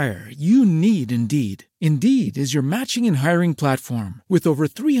to hire, you need Indeed. Indeed is your matching and hiring platform with over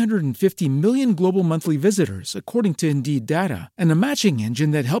 350 million global monthly visitors, according to Indeed data, and a matching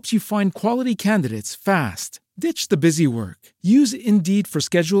engine that helps you find quality candidates fast. Ditch the busy work. Use Indeed for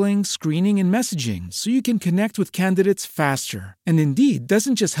scheduling, screening, and messaging so you can connect with candidates faster. And Indeed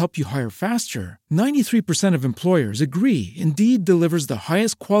doesn't just help you hire faster. 93% of employers agree Indeed delivers the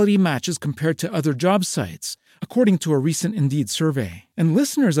highest quality matches compared to other job sites, according to a recent Indeed survey. And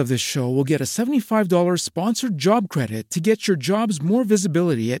listeners of this show will get a $75 sponsored job credit to get your jobs more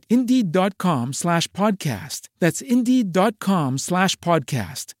visibility at Indeed.com/podcast. That's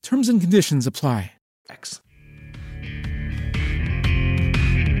Indeed.com/podcast. Terms and conditions apply. X.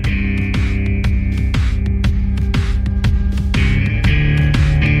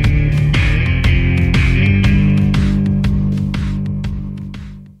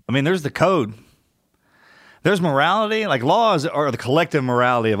 I mean, there's the code. There's morality, like laws are the collective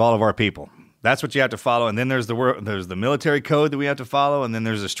morality of all of our people. That's what you have to follow. And then there's the military code that we have to follow. And then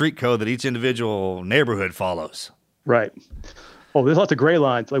there's a street code that each individual neighborhood follows. Right. Oh, there's lots of gray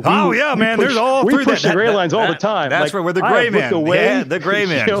lines. Like man. There's all we through push the gray lines all the time. That's like, where the gray man. Yeah, the gray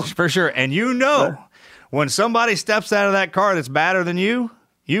man, for sure. And when somebody steps out of that car that's badder than you,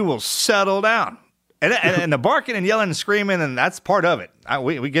 you will settle down. And the barking and yelling and screaming, and that's part of it.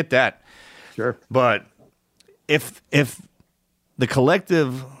 We get that. Sure. But if the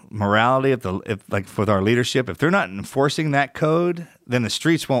collective morality, if with our leadership, if they're not enforcing that code, then the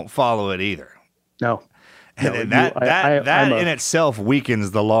streets won't follow it either. No. And that in itself weakens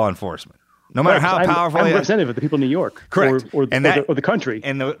the law enforcement. No matter how powerful I'm representative of the people in New York. Correct. Or the country.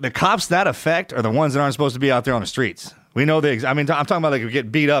 And the cops that affect are the ones that aren't supposed to be out there on the streets. We know I'm talking about like you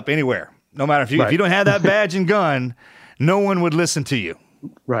get beat up anywhere. No matter if you don't have that badge and gun, no one would listen to you.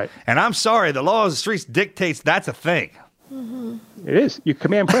 Right. And I'm sorry, the law of the streets dictates that's a thing. Mm-hmm. It is. You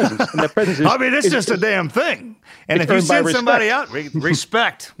command presence. And that presence is, it's just a damn thing. And if you send somebody out,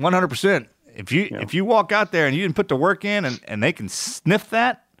 respect 100%. If you walk out there and you didn't put the work in and they can sniff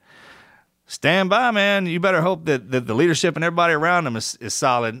that, stand by, man. You better hope that the leadership and everybody around them is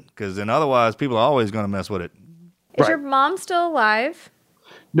solid, because then otherwise people are always going to mess with it. Is your mom still alive?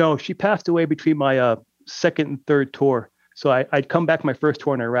 No, she passed away between my second and third tour. So I'd come back my first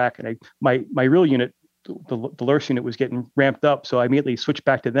tour in Iraq, and my real unit, the LURS unit, was getting ramped up. So I immediately switched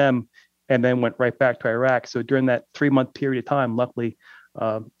back to them and then went right back to Iraq. So during that 3-month period of time, luckily,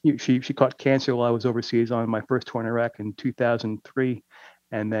 she caught cancer while I was overseas on my first tour in Iraq in 2003,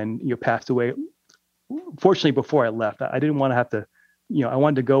 and then passed away. Fortunately, before I left, I didn't want to have to, I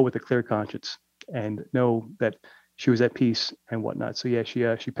wanted to go with a clear conscience and know that she was at peace and whatnot. So yeah,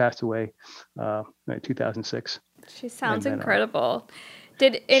 she passed away in 2006. She sounds incredible.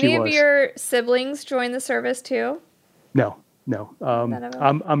 Did any of your siblings join the service too? No.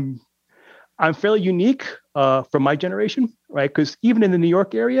 I'm fairly unique from my generation, right? Because even in the New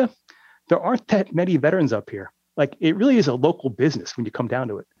York area, there aren't that many veterans up here. Like, it really is a local business when you come down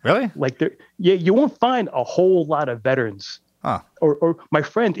to it. Really? Like, you won't find a whole lot of veterans. Huh. Or my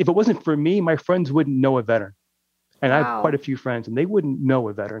friend, if it wasn't for me, my friends wouldn't know a veteran. And I have quite a few friends, and they wouldn't know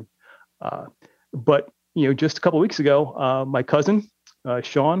a veteran. But just a couple of weeks ago, my cousin,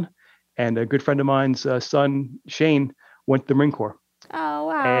 Sean, and a good friend of mine's son, Shane, went to the Marine Corps. Oh,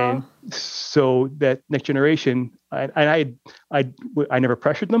 wow. And so that next generation, I never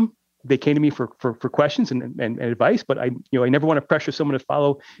pressured them. they came to me for questions and advice, but I never want to pressure someone to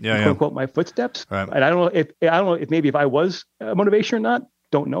follow quote unquote my footsteps. Right. And I don't know if maybe if I was a motivation or not,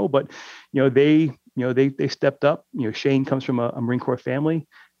 don't know, but they stepped up. Shane comes from a Marine Corps family,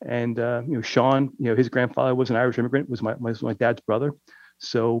 and Sean, his grandfather was an Irish immigrant, was my dad's brother.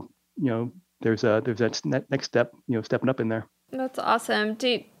 So there's that next step, stepping up in there. That's awesome.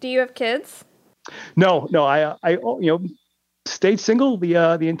 Do you have kids? No, I stayed single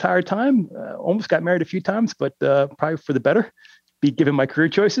the entire time. Almost got married a few times, but probably for the better. Be given my career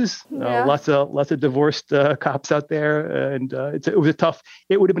choices. Yeah. Lots of divorced cops out there, and it would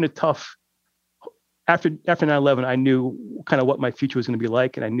have been a tough. After 9/11, I knew kind of what my future was going to be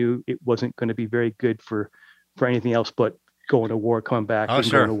like, and I knew it wasn't going to be very good for anything else but going to war, coming back,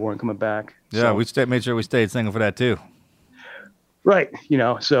 going to war and coming back. Yeah, we made sure we stayed single for that too. Right,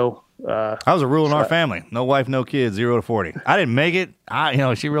 so. I was a rule in our family: no wife, no kids, 0 to 40. I didn't make it.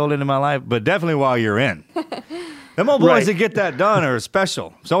 She rolled into my life, but definitely while you're in. Them old boys that get that done are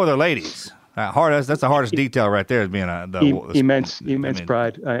special. So are their ladies. That's the hardest detail right there, is being immense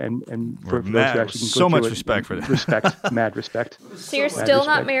pride and for those who actually can go so much it, respect for that. Respect, mad respect. So you're still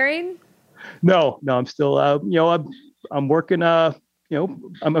not married? No, I'm still. I'm working. I'm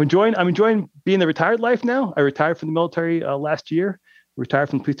enjoying being the retired life now. I retired from the military last year. Retired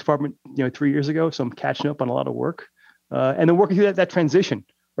from the police department, 3 years ago. So I'm catching up on a lot of work, and then working through that transition,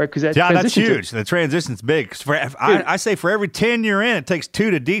 right? Because that's huge. The transition's big. I say for every 10 you're in, it takes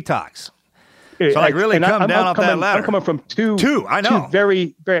 2 to detox. So really come down off that ladder. I'm coming from two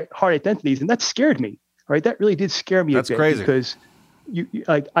very, very hard identities, and that scared me. Right, that really did scare me. That's a bit crazy because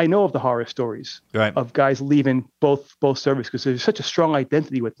I know of the horror stories of guys leaving both service because there's such a strong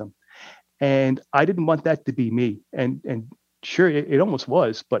identity with them, and I didn't want that to be me. And sure, it almost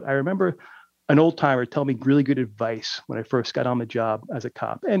was, but I remember an old timer tell me really good advice when I first got on the job as a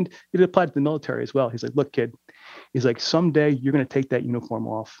cop, and it applied to the military as well. He's like, "Look, kid," he's like, "someday you're going to take that uniform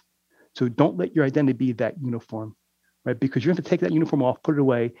off, so don't let your identity be that uniform, right? Because you're going to take that uniform off, put it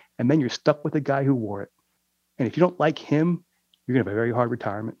away, and then you're stuck with the guy who wore it. And if you don't like him, you're going to have a very hard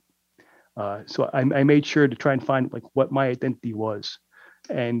retirement." So I made sure to try and find what my identity was,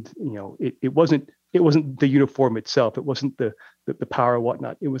 and it wasn't the uniform itself. It wasn't the power or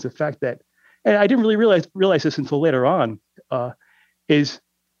whatnot. It was the fact that, and I didn't really realize this until later on, is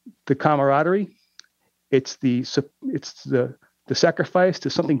the camaraderie. It's the sacrifice to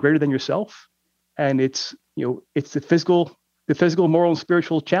something greater than yourself, and it's the physical, moral, and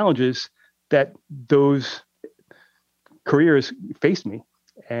spiritual challenges that those careers faced me.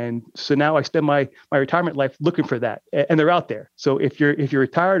 And so now I spend my retirement life looking for that, and they're out there. So if you're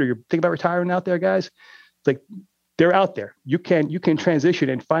retired or you're thinking about retiring out there, guys, it's like they're out there. You can transition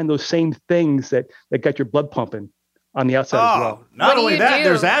and find those same things that got your blood pumping on the outside as well. Not only that,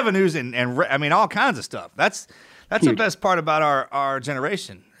 there's avenues and I mean all kinds of stuff. That's the best part about our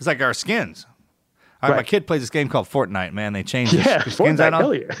generation. It's like our skins. My kid plays this game called Fortnite. Man, they changed his skins out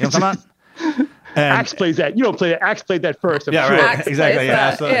on. You know what I'm talking about? Axe plays that. You don't play that. Axe played that first. Yeah, sure. right. Exactly. Yeah,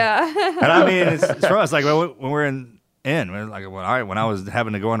 absolutely. Yeah. And I mean, it's for us. Like when we're when I was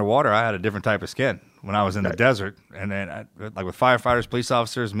having to go underwater, I had a different type of skin. When I was in the desert, and then like with firefighters, police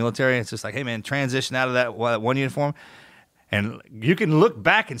officers, military, it's just like, hey man, transition out of that one uniform, and you can look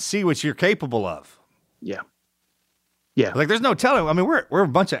back and see what you're capable of. Yeah. Like there's no telling. I mean, we're a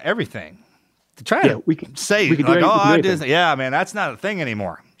bunch of everything. To try to say yeah, man, that's not a thing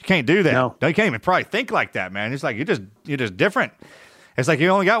anymore. You can't do that. No. You can't even probably think like that, man. It's like you're just different. It's like you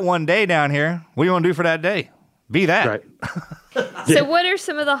only got one day down here. What do you want to do for that day? Be that. Right. So what are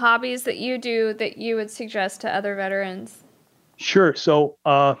some of the hobbies that you do that you would suggest to other veterans? Sure. So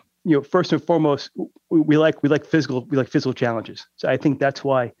first and foremost, we like physical challenges. So I think that's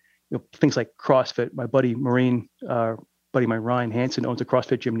why things like CrossFit. My buddy Ryan Hansen owns a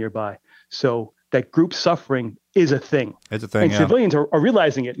CrossFit gym nearby. So that group suffering is a thing. It's a thing. And civilians are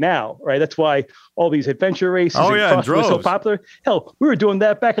realizing it now, right? That's why all these adventure races and CrossFit are so popular. Hell, we were doing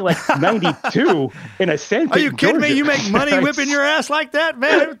that back in like 92 in a sand. Are you kidding me? You make money whipping your ass like that,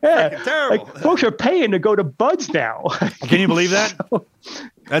 man? It's terrible. Like, folks are paying to go to Buds now. Can you believe that?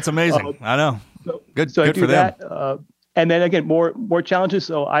 That's amazing. I know. Good for them. That, and then again, more challenges.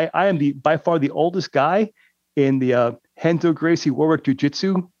 So I am by far the oldest guy in the Renzo Gracie Warwick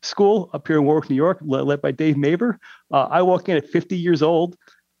Jiu-Jitsu School up here in Warwick, New York, led by Dave Maver. I walk in at 50 years old,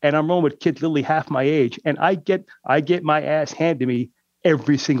 and I'm rolling with kids literally half my age, and I get my ass handed to me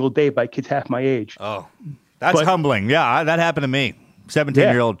every single day by kids half my age. Oh, that's humbling. Yeah, that happened to me.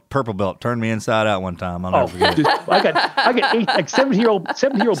 17-year-old purple belt turned me inside out one time. I'll never forget it. I got 17-year-old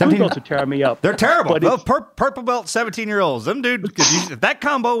blue belts are tearing me up. They're terrible. But Those purple belt 17-year-olds. Them dudes, if that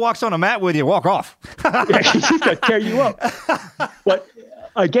combo walks on a mat with you, walk off. She's gonna tear you up. But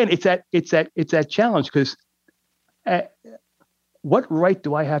again, it's that challenge because what right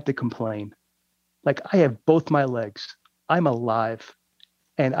do I have to complain? Like, I have both my legs. I'm alive,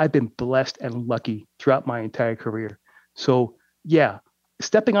 and I've been blessed and lucky throughout my entire career. So yeah,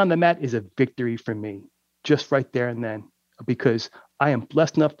 stepping on the mat is a victory for me, just right there and then, because I am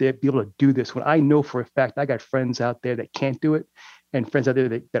blessed enough to be able to do this when I know for a fact I got friends out there that can't do it and friends out there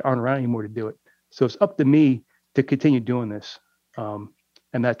that aren't around anymore to do it. So it's up to me to continue doing this.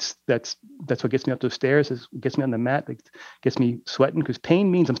 And that's what gets me up those stairs, is gets me on the mat, that gets me sweating, because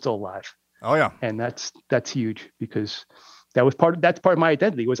pain means I'm still alive. Oh yeah. And that's huge, because that's part of my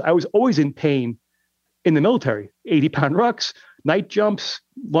identity. Was I was always in pain in the military. 80-pound rucks, night jumps,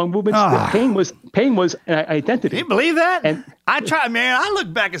 long movements. Pain was an identity. Can you believe that? And I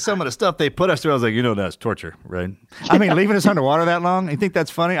look back at some of the stuff they put us through. I was like, that's torture, right? I mean, leaving us underwater that long. You think that's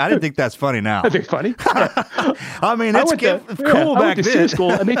funny? I didn't think that's funny now. That's funny. I mean, it's cool back then. I went to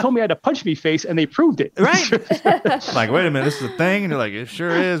school, and they told me I had to punch me face, and they proved it. Right? Like, wait a minute, this is a thing, and you're like, it sure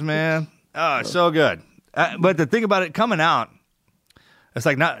is, man. Oh, it's so good. But the thing about it coming out, it's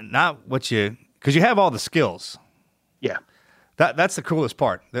like not what you, because you have all the skills. Yeah. That's the coolest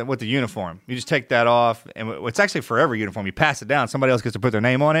part with the uniform. You just take that off, and it's actually for every uniform. You pass it down, somebody else gets to put their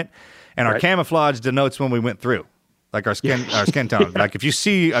name on it, and our camouflage denotes when we went through, like our skin tone. Like if you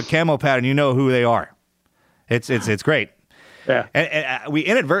see a camo pattern, you know who they are. It's great. Yeah. And we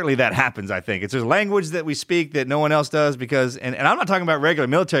inadvertently, that happens, I think. There's language that we speak that no one else does, because, and I'm not talking about regular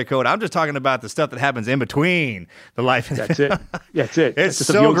military code. I'm just talking about the stuff that happens in between the life. That's it. That's it. It's that's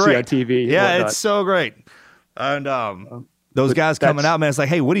so great. On TV. Yeah, it's so great. And those guys coming out, man, it's like,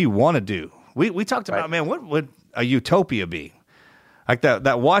 hey, what do you want to do? We talked about, man, what would a utopia be? Like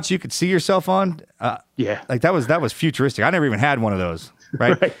that watch you could see yourself on? Yeah. Like that was futuristic. I never even had one of those.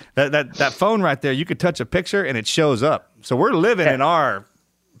 Right? That phone right there, you could touch a picture and it shows up. So we're living in our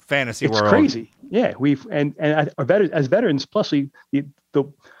fantasy world. It's crazy. Yeah, we've and as veterans, plus the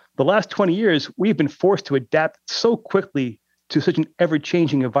last 20 years, we've been forced to adapt so quickly to such an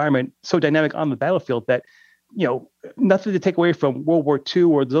ever-changing environment, so dynamic on the battlefield that, nothing to take away from World War II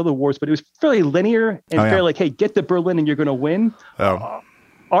or those other wars, but it was fairly linear and fairly like, hey, get to Berlin and you're going to win.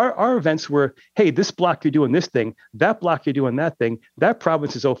 Our events were, hey, this block you're doing this thing, that block you're doing that thing, that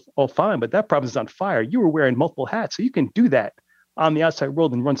province is all fine, but that province is on fire. You were wearing multiple hats, so you can do that on the outside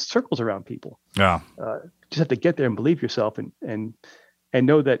world and run circles around people. Yeah, just have to get there and believe yourself and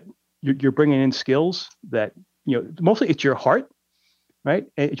know that you're bringing in skills that mostly it's your heart, right?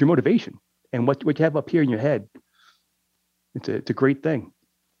 And it's your motivation and what you have up here in your head. It's a great thing.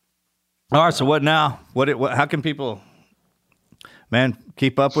 All right, so what now? What how can people? Man,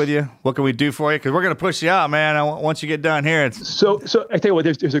 keep up with you. What can we do for you? Because we're going to push you out, man. Once you get done here, so I tell you what.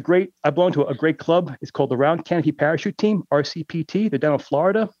 There's I belong to a great club. It's called the Round Canopy Parachute Team, RCPT. They're down in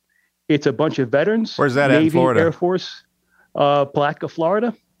Florida. It's a bunch of veterans. Where's that Navy, at in Florida? Air Force, Palatka,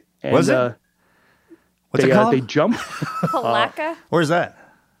 Florida. And, was it? What's it called? They jump. Palatka. Where's that?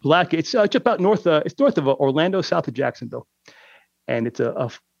 Palatka. It's just about north. It's north of Orlando, south of Jacksonville, and it's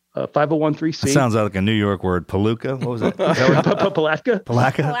a 501(c)(3). That sounds like a New York word. Palooka? What was that? Palatka.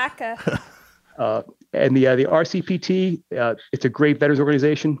 Palatka. And the RCPT, it's a great veterans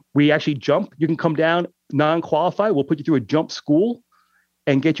organization. We actually jump. You can come down non-qualified. We'll put you through a jump school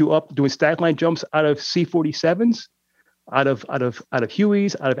and get you up doing stack line jumps out of C-47s, out of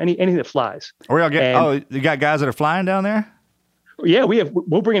Hueys, out of anything that flies. Where y'all get? You got guys that are flying down there? Yeah,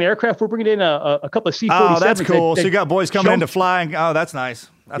 we'll bring in aircraft. We're bringing in a couple of C-47s. Oh, that's cool. So you got boys coming in to flying. Oh, that's nice.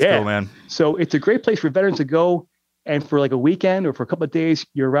 That's cool, man. So it's a great place for veterans to go. And for like a weekend or for a couple of days,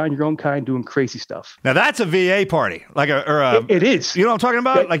 you're around your own kind doing crazy stuff. Now that's a VA party, it is. You know what I'm talking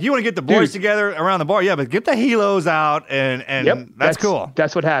about? Like you want to get the boys together around the bar, yeah, but get the helos out and that's cool.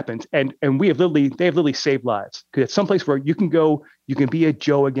 That's what happens. And they have literally saved lives, because it's someplace where you can go, you can be a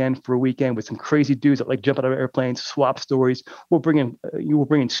Joe again for a weekend with some crazy dudes that like jump out of airplanes, swap stories. We'll bring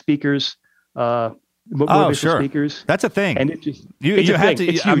in speakers. Sure. Speakers. That's a thing. And it just you have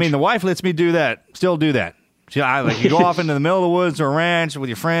to. I mean, the wife lets me do that. Still do that. You go off into the middle of the woods or a ranch with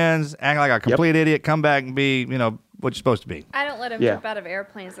your friends, act like a complete idiot, come back and be, what you're supposed to be. I don't let him jump out of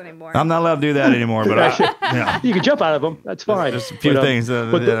airplanes anymore. I'm not allowed to do that anymore, but you can jump out of them. That's fine. There's a few things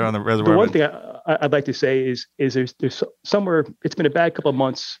that are on the reservoir. The one thing I'd like to say is there's somewhere, it's been a bad couple of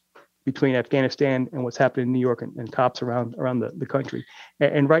months between Afghanistan and what's happening in New York and cops around the country.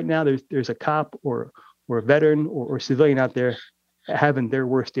 And right now there's a cop or a veteran or civilian out there having their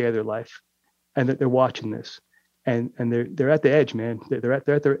worst day of their life, and that they're watching this, and they're at the edge, man. They're at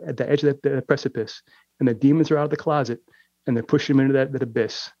the edge of the precipice, and the demons are out of the closet, and they're pushing them into that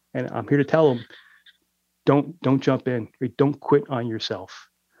abyss. And I'm here to tell them, don't jump in. Right? Don't quit on yourself.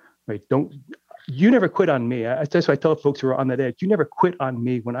 Right? You never quit on me. That's what I tell folks who are on that edge. You never quit on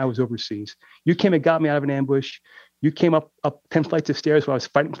me when I was overseas. You came and got me out of an ambush. You came up 10 flights of stairs while I was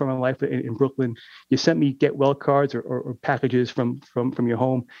fighting for my life in Brooklyn. You sent me get well cards or packages from your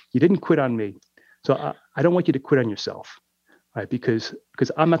home. You didn't quit on me. So I don't want you to quit on yourself, right? Because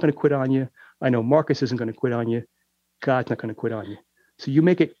I'm not going to quit on you. I know Marcus isn't going to quit on you. God's not going to quit on you. So you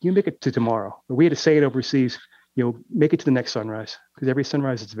make it to tomorrow. We had to say it overseas, make it to the next sunrise, because every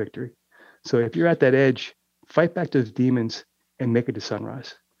sunrise is victory. So if you're at that edge, fight back those demons and make it to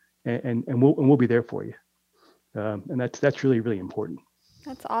sunrise, and we'll be there for you. And that's really, really important.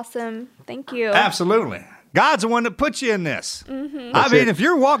 That's awesome. Thank you. Absolutely. God's the one that put you in this. Mm-hmm. I mean, if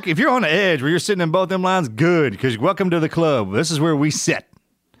you're on the edge where you're sitting in both them lines, good, because welcome to the club. This is where we sit.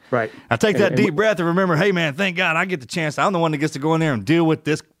 Right. I take that deep breath and remember, hey, man, thank God I get the chance. I'm the one that gets to go in there and deal with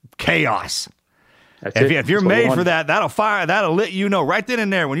this chaos. If you're made for that, that'll let you know right then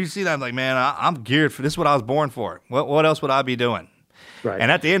and there. When you see that, I'm like, man, I'm geared for this. Is what I was born for. What else would I be doing? Right.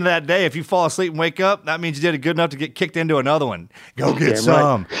 And at the end of that day, if you fall asleep and wake up, that means you did it good enough to get kicked into another one. Go get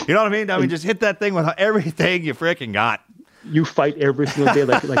some. Right. You know what I mean? I mean, just hit that thing with everything you freaking got. You fight every single day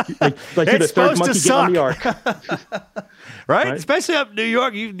like you're the third monkey getting on the ark. Right? Especially up in New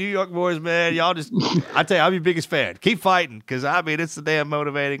York. You New York boys, man, y'all just, I tell you, I'm your biggest fan. Keep fighting, because, I mean, it's so damn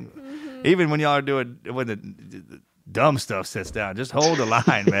motivating. Mm-hmm. Even when y'all are doing, when the dumb stuff sits down, just hold the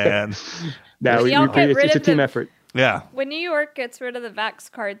line, man. No, it's a team effort. Yeah. When New York gets rid of the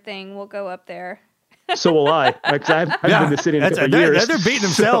Vax card thing, we'll go up there. So will I. Like, I've been in the city for years. They're beating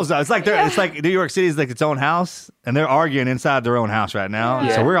themselves out. It's like New York City is like its own house, and they're arguing inside their own house right now.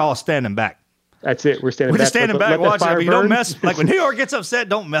 Yeah. So we're all standing back. That's it. We're just standing back watching. If you don't mess, like when New York gets upset,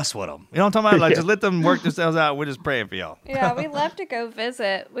 don't mess with them. You know what I'm talking about? Like, just let them work themselves out. We're just praying for y'all. Yeah, we love to go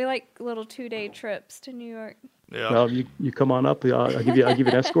visit. We like little 2-day trips to New York. Yeah. Well, you come on up. I'll give you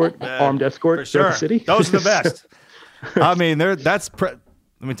an escort, armed escort for sure. The city. Those are the best. I mean, let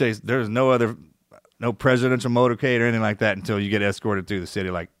me tell you, there's no presidential motorcade or anything like that until you get escorted through the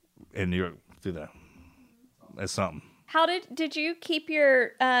city, like in New York, that's something. How did you keep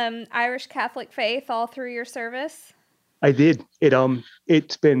your Irish Catholic faith all through your service? I did.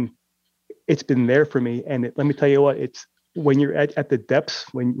 It's been there for me, and let me tell you what, it's when you're at the depths,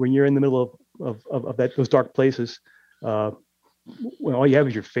 when you're in the middle of those dark places, when all you have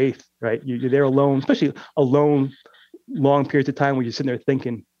is your faith, right? You're there alone, especially alone, long periods of time where you're sitting there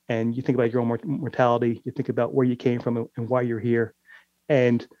thinking, and you think about your own mortality, you think about where you came from and why you're here,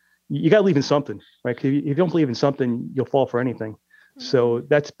 and you got to believe in something, right? Because if you don't believe in something, you'll fall for anything. So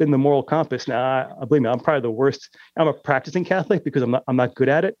that's been the moral compass. Now, believe me, I'm probably the worst. I'm a practicing Catholic because I'm not good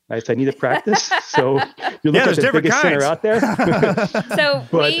at it. Right? So I need to practice. So you're looking at the biggest sinner out there. So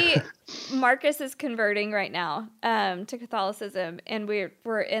Marcus is converting right now to Catholicism, and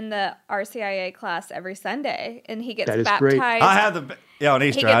we're in the RCIA class every Sunday, and he gets baptized. Great. I have on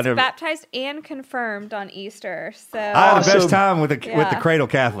Easter. He gets baptized and confirmed on Easter. So I have the best time with the cradle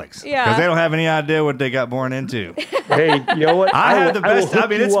Catholics, because they don't have any idea what they got born into. Hey, you know what? I have the best. I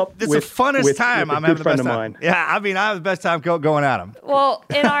mean, it's the funnest time. I'm having the best time. Yeah, I mean, I have the best time going at them. Well,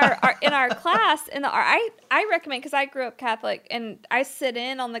 in our class, I recommend, because I grew up Catholic, and I sit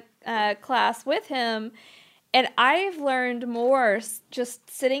in on the class with him, and I've learned more just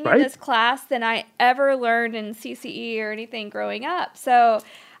sitting in this class than I ever learned in CCE or anything growing up. So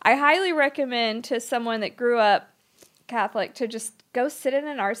I highly recommend to someone that grew up Catholic to just go sit in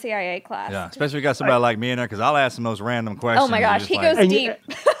an RCIA class. Yeah, especially if you got somebody like me in there, because I'll ask the most random questions. Oh my gosh, he goes deep.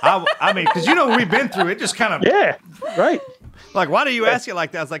 I mean, because we've been through it, just kind of. Yeah, right. Like, why do you ask it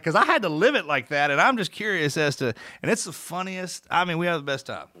like that? It's like, because I had to live it like that, and I'm just curious as to, and it's the funniest. I mean, we have the best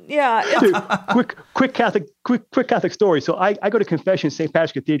time. Yeah. Dude, quick Catholic story. So I go to confession at St.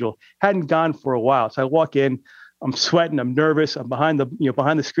 Patrick's Cathedral. Hadn't gone for a while. So I walk in, I'm sweating, I'm nervous. I'm behind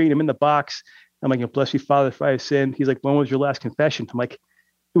the screen. I'm in the box. I'm like, bless you, Father, if I have sinned. He's like, when was your last confession? I'm like,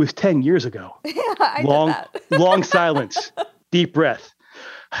 it was 10 years ago. Yeah, long silence, deep breath.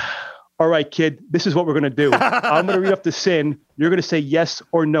 All right, kid, this is what we're going to do. I'm going to read up the sin. You're going to say yes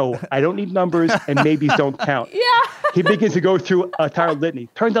or no. I don't need numbers, and maybes don't count. Yeah. He begins to go through a entire litany.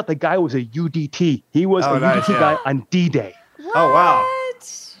 Turns out the guy was a UDT. He was a UDT guy on D-Day. What? Oh, wow.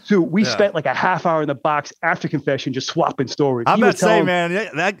 So we spent like a half hour in the box after confession just swapping stories. I'm about to say, man,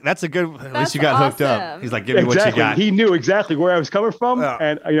 that's a good, at least you got hooked up. He's like, give me what you got. He knew exactly where I was coming from.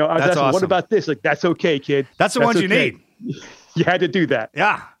 And, I was asking, what about this? Like, that's okay, kid. That's the ones you need. You had to do that.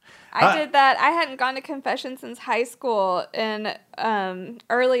 Yeah. I did that. I hadn't gone to confession since high school. In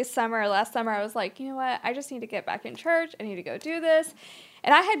early summer, last summer, I was like, you know what? I just need to get back in church. I need to go do this.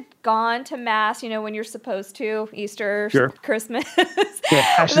 And I had gone to Mass, when you're supposed to, Easter, Sure. Christmas. Yeah,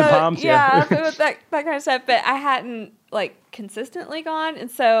 ashes and palms. Yeah, that kind of stuff. But I hadn't, consistently gone. And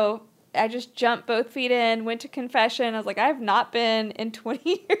so I just jumped both feet in, went to confession. I was like, I have not been in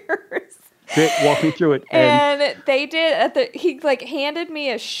 20 years. Walk me through it. And they did he handed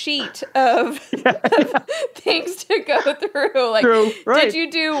me a sheet of things to go through. Did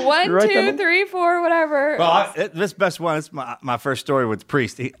you do 1, 2, 3, 4, whatever? Well, this best one. It's my first story with the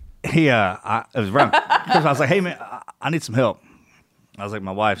priest. It was around Christmas. I was like, hey man, I need some help. I was like,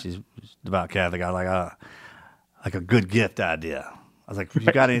 my wife, she's devout Catholic. I was like a good gift idea. I was like,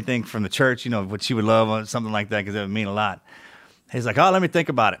 you got anything from the church? What she would love or something like that because it would mean a lot. He's like, let me think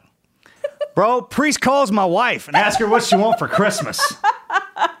about it. Bro, priest calls my wife and asks her what she wants for Christmas.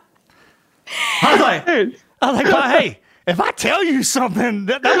 I was like, well, hey, if I tell you something,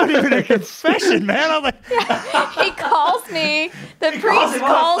 that wasn't even a confession, man. I'm like, he calls me. The priest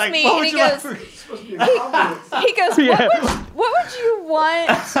calls me, and he goes, what would you want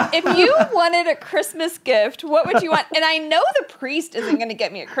if you wanted a Christmas gift? What would you want? And I know the priest isn't going to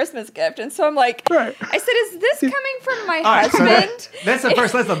get me a Christmas gift, and so I'm like, I said, is this coming from my husband? So that's the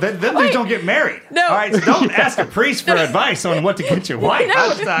first lesson. Then dudes don't get married. No. All right, so don't ask a priest for advice on what to get your wife. No.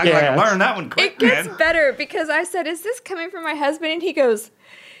 I learned that one quick, It gets man. better because I said, is this coming from my husband? And he goes,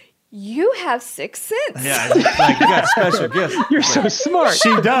 you have 6 sense. Yeah, it's like you got special gifts. You're so smart. She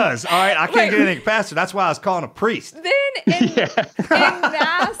does. All right, I can't get anything faster. That's why I was calling a priest. Then in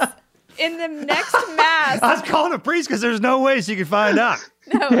Mass, in the next Mass, I was calling a priest because there's no way she could find out.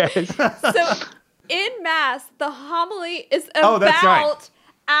 no. So in Mass, the homily is that's right. about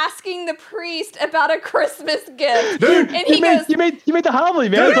asking the priest about a Christmas gift. Dude, and he goes, you made the homily,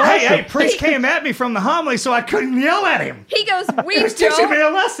 man. Dude, That's awesome. hey, priest came at me from the homily, so I couldn't yell at him. he goes, we He was teaching me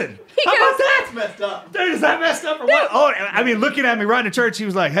don't. a lesson. He How goes, about that? Messed up. Dude, is that messed up or what? Oh, I mean, looking at me right in church, he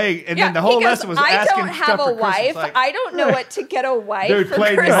was like, hey, and then the whole he goes, lesson was I asking don't have stuff a for wife. Christmas. Like, I don't know what to get a wife dude for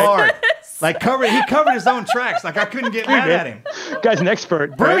played Christmas. me hard. Like he covered his own tracks. Like I couldn't get mad at him. Guy's an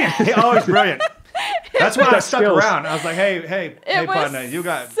expert. Brilliant. He always brilliant. That's why I stuck skills. around. I was like, hey, was partner, you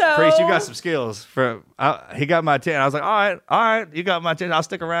got so- priest, you got some skills. He got my attention. I was like, all right, you got my attention. I'll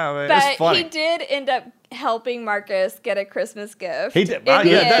stick around, man. It's But funny. he did end up helping Marcus get a Christmas gift. He did. in the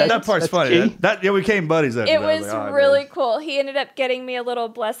end. That part's That's funny. key. We became buddies after It that. I was like, all right, really man. cool. He ended up getting me a little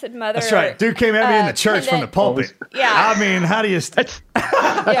Blessed Mother. That's right. Dude came at me in the church from the pendant. pulpit. Yeah. I mean, how do you...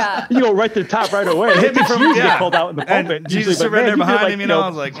 Yeah. You go right to the top right away. Hit me from get called out in the and pulpit. Jesus Usually, right there man, you did behind like, him, I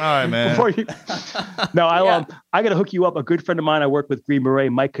was like, all right, man. Before you... No, Yeah. I got to hook you up. A good friend of mine I work with, Green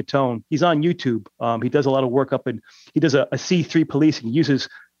Beret, Mike Catone. He's on YouTube. He does a lot of work he does a C3 policing. He uses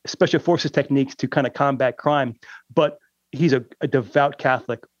special forces techniques to kind of combat crime. But he's a devout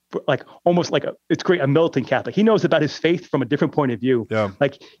Catholic, like almost like it's great, a militant Catholic. He knows about his faith from a different point of view. Yeah.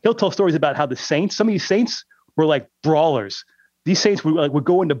 Like he'll tell stories about how some of these saints were like brawlers. These saints would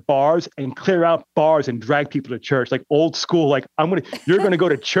go into bars and clear out bars and drag people to church, like old school. Like you're gonna go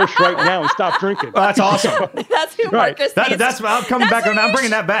to church right now and stop drinking. Well, that's awesome. That's who Right. Marcus needs. That's what I'm coming That's back on. what I'm you bringing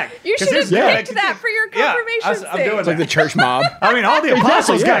that back. You 'Cause should have here's- picked that for your Yeah, confirmation I'm doing It's like the church mob. I mean, all the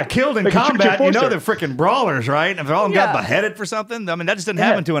apostles yeah. got killed in Like a church combat. You know, enforcer. they're freaking brawlers, right? If all of them got Yeah. beheaded for something, I mean, that just didn't Yeah.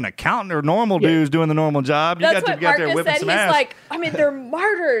 happen to an accountant or normal dudes doing the normal job. You That's got to what get there Marcus whipping said. some He's ass. like, I mean, they're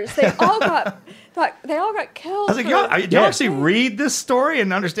martyrs. They all got killed. I was like, do you actually read this story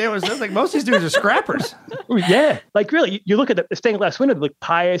and understand what it says? Like, most of these dudes are scrappers. Yeah, like really, you look at the stained glass window, they look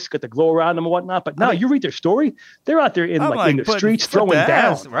pious, got the glow around them and whatnot. But no, you read their story; they're out there in I'm in the putting streets foot throwing to down,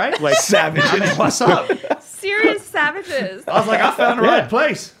 ass, right? Like Savage. I mean, what's up? Serious savages. I was like, I found the right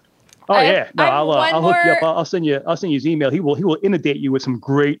place. Oh I have- yeah, no, I have I'll one hook you up. more- I'll send you his email. He will inundate you with some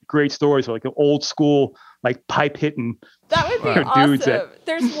great stories, like an old school like pipe hitting. That would be Dudes awesome. that-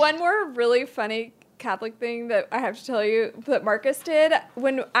 There's one more really funny Catholic thing that I have to tell you that Marcus did.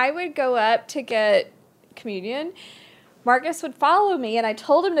 When I would go up to get communion, Marcus would follow me, and I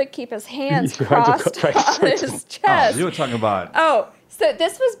told him to keep his hands Your hands are crossed right. on his chest. You were talking about. So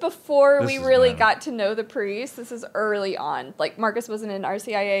this was before This we is really bad. got to know the priest. This is early on. Like Marcus wasn't in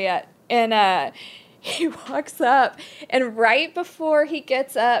RCIA yet. And he walks up, and right before he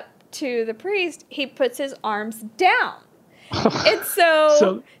gets up to the priest, he puts his arms down. And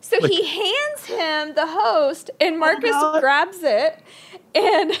so he hands him the host, and Marcus grabs it.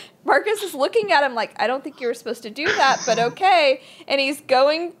 And Marcus is looking at him like, I don't think you were supposed to do that, but okay. And he's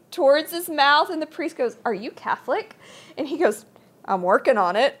going towards his mouth, and the priest goes, "Are you Catholic?" And he goes, "I'm working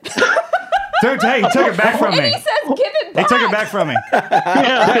on it." Dude, hey, he took it back from And me. he says, "Give it back. They took it back from me.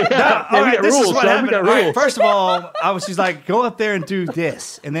 Yeah, All right, got this is rules, what son. We happened. got All right, rules. first of all, she's like, go up there and do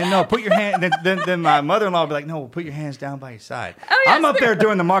this. And then, no, put your hand. Then my mother-in-law would be like, no, put your hands down by your side. Oh, yes. I'm up there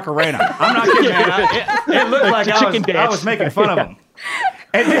doing the Macarena. I'm not kidding, man. It looked like I was making fun of him.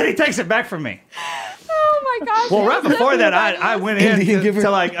 And then he takes it back from me. Oh my gosh. Well, right before that, I went in He didn't give her- to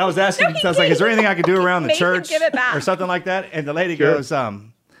like, I was asking, I was like, is there anything I could do around the Made him church give it back. or something like that? And the lady Sure. goes,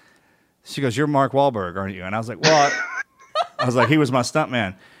 she goes, you're Mark Wahlberg, aren't you? And I was like, well, I was like, he was my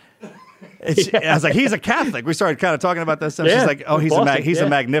stuntman. I was like, he's a Catholic. We started kind of talking about that stuff. Yeah, She's like, oh, he's Boston, a yeah.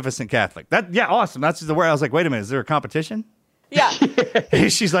 magnificent Catholic. Awesome. That's just the word. I was like, wait a minute, is there a competition? Yeah.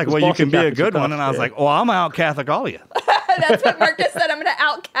 She's like, well, you Boston can be a Catholics are good one. tough, And I was yeah. like, well, I'm out Catholic all of you. That's what Marcus said. I'm going to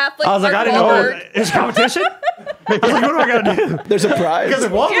out Catholic. I was like, I didn't know there's a competition. I was like, what do I got to do? There's a prize. Because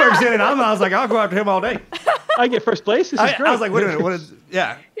if Wahlberg's in it, I was like, I'll go after him all day. I get first place. This is great. I was like, wait a minute, what is?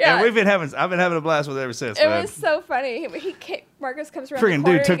 Yeah, Yeah. And I've been having a blast with it ever since. It man. was so funny. Marcus comes around. Freaking the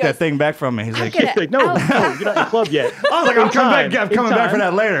corner dude took and he that thing back from me. He's like, Get it Like, no, out. no, you're not in the club yet. I was like, I'm coming back for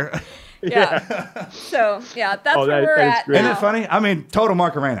that later. Yeah. So yeah, that's Oh, where we're that is at. great. Isn't now. it funny? I mean, total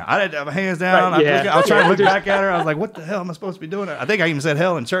Macarena. I didn't have my hands down. Right, yeah. I was trying to look back at her. I was like, what the hell am I supposed to be doing? I think I even said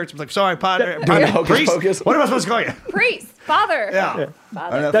hell in church. I was like, sorry, padre, hocus priest. pocus. What am I supposed to call you? Priest, father. Yeah.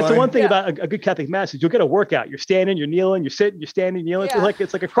 Father. That's the one thing Yeah. about a good Catholic mass is you'll get a workout. You're standing, you're kneeling, you're sitting, you're standing, kneeling. Yeah.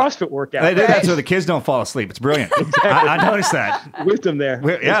 It's like a CrossFit workout. They do that so the kids don't fall asleep. It's brilliant. I noticed that. Wisdom there.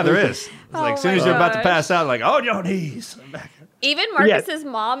 Yeah, there is. It's like as soon as my you're about to gosh. pass out, like, on your knees. Even Marcus's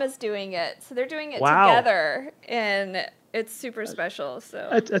mom is doing it, so they're doing it Wow. together, and it's super special.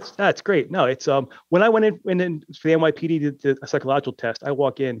 So That's great. No, it's when I went in for the NYPD did a psychological test, I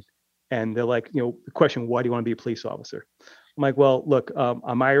walk in and they're like, the question, why do you want to be a police officer? I'm like, well, look,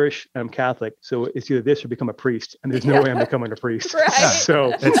 I'm Irish and I'm Catholic, so it's either this or become a priest, and there's no way I'm becoming a priest. Right.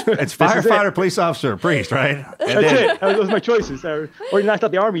 So It's firefighter, police officer, priest, right? And that's then- it. Those are my choices. Or you knocked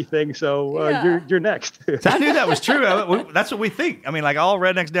out the army thing, so Yeah. you're next. So I knew that was true. That's what we think. I mean, like all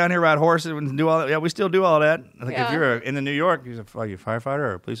rednecks down here ride horses and do all that. Yeah, we still do all that. Like Yeah. if you're in New York, are you a firefighter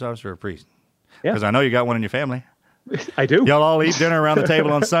or a police officer or a priest? Yeah. Because I know you got one in your family. I do. Y'all all eat dinner around the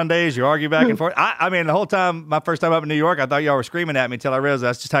table on Sundays. You argue back and forth. I mean, the whole time, my first time up in New York, I thought y'all were screaming at me until I realized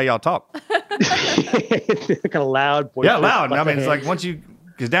that's just how y'all talk. Kind of loud. Yeah, boisterous, loud. I like mean, a it's like hand.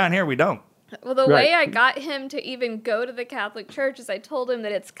 because down here we don't. Well, the Right. way I got him to even go to the Catholic Church is I told him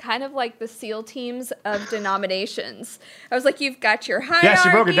that it's kind of like the SEAL teams of denominations. I was like, you've got your hierarchy. Yeah, she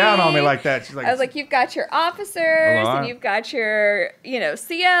broke it down on me like that. She's like, I was like, you've got your officers, All right. and you've got your,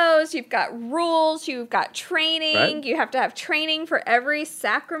 COs, you've got rules, you've got training. Right. You have to have training for every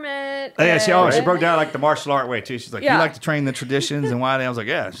sacrament. oh, yeah, she and- broke down like the martial art way too. She's like, Yeah. you like to train the traditions and why? I was like,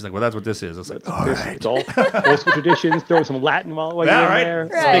 yeah. She's like, well, that's what this is. I was like, all right. It's all gospel traditions. Throw some Latin while you're Yeah, in right. there.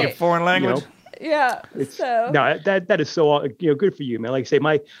 Right. Speaking foreign language. Yeah. So No, that is so good for you, man. Like I say,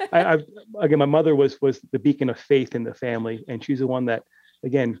 my mother was the beacon of faith in the family, and she's the one that,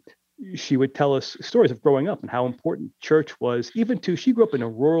 again, she would tell us stories of growing up and how important church was. She grew up in the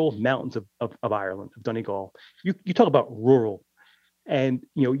rural mountains of Ireland, of Donegal. You talk about rural, and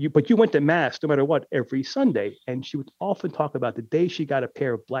but you went to mass no matter what every Sunday, and she would often talk about the day she got a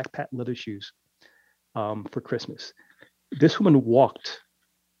pair of black patent leather shoes for Christmas. This woman walked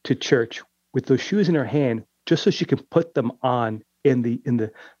to church with those shoes in her hand, just so she could put them on in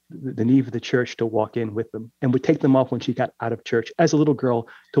the nave of the church to walk in with them, and would take them off when she got out of church as a little girl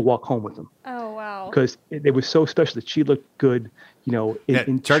to walk home with them, oh wow. because it was so special that she looked good,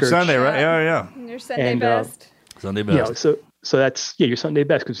 in church Sunday, right? Yeah. Your Sunday And, best. Sunday best. So that's your Sunday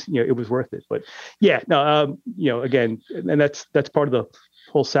best, because it was worth it. But again, and that's part of the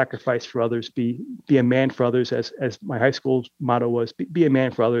whole sacrifice for others. Be a man for others, as my high school motto was. Be a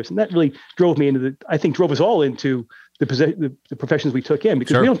man for others, and that really drove us all into the professions we took in,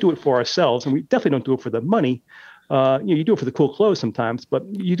 because Sure. we don't do it for ourselves, and we definitely don't do it for the money. You do it for the cool clothes sometimes, but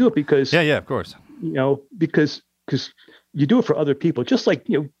you do it because Yeah, of course. because you do it for other people. Just like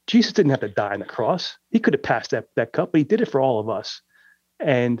Jesus didn't have to die on the cross; he could have passed that cup, but he did it for all of us.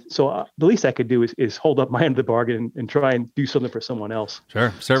 And so the least I could do is hold up my end of the bargain and try and do something for someone else.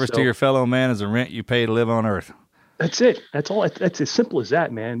 Sure. Service to So- your fellow man is the rent you pay to live on earth. That's it. That's all. That's as simple as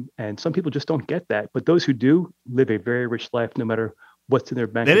that, man. And some people just don't get that. But those who do live a very rich life, no matter what's in their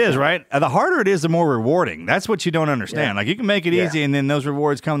bank. It is, account. right? The harder it is, the more rewarding. That's what you don't understand. Yeah. Like you can make it Yeah. easy and then those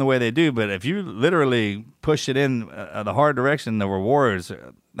rewards come the way they do. But if you literally push it in the hard direction, the rewards,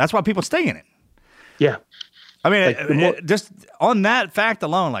 that's why people stay in it. Yeah. I mean, Like, the more- just on that fact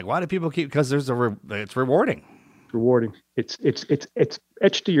alone, like why do people keep? Because it's rewarding. Rewarding. It's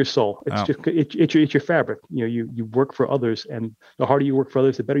etched to your soul. It's Oh. just it's your fabric. You work for others, and the harder you work for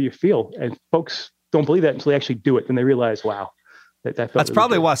others, the better you feel. And folks don't believe that until they actually do it, and they realize, wow, that felt That's really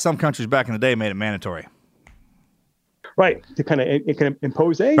probably good. why some countries back in the day made it mandatory. Right, to kind of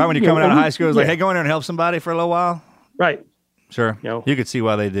impose. Hey, Right when you're coming out of high school, it's like, yeah. hey, go in there and help somebody for a little while. Right. Sure, You know. you could see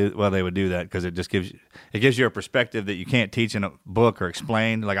why they would do that, because it just gives you a perspective that you can't teach in a book or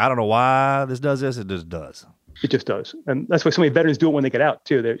explain. Like, I don't know why this does this; it just does. It just does, and that's why so many veterans do it when they get out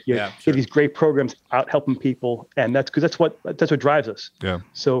too. You Yeah, get sure. these great programs out helping people, and that's what drives us. Yeah.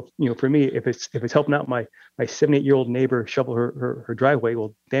 So for me, if it's helping out my 78-year-old neighbor shovel her driveway,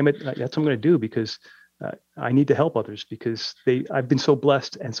 well, damn it, that's what I'm going to do, because I need to help others, because I've been so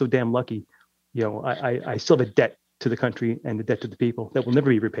blessed and so damn lucky. I still have a debt to the country and the debt to the people that will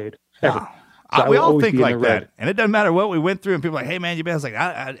never be repaid ever. Wow. So I We will all always think be in like the red. that, and it doesn't matter what we went through. And people are like, "Hey, man, you've been." It's like,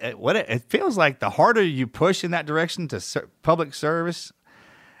 it feels like the harder you push in that direction to public service,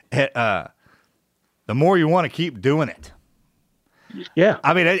 the more you want to keep doing it. Yeah.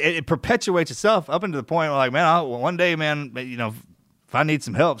 I mean, it perpetuates itself up into the point where, like, man, one day, man, if I need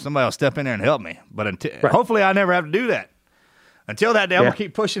some help, somebody will step in there and help me. But hopefully, I never have to do that. Until that day, I'm gonna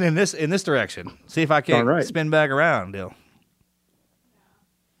keep pushing in this direction. See if I can spin back around, Dill.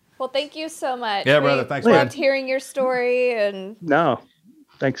 Well, thank you so much. Yeah, brother. Thanks, we man. loved hearing your story, and No,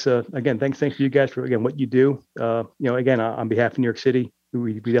 thanks. Again, thanks for you guys for what you do. Again, on behalf of New York City,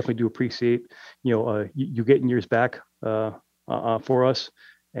 we definitely do appreciate you getting yours back for us.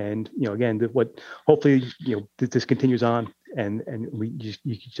 And again, hopefully this continues on, and you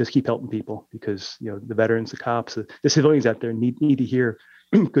just keep helping people, because the veterans, the cops, the civilians out there need to hear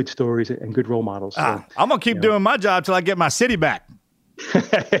good stories and good role models. So, I'm gonna keep doing my job till I get my city back.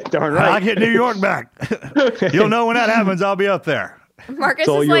 darn right. I get New York back. You'll know when that happens. I'll be up there. Marcus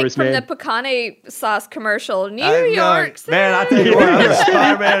all is like yours, from man. the pecane sauce commercial. New I know. York City. Man, I tell you what, I'm a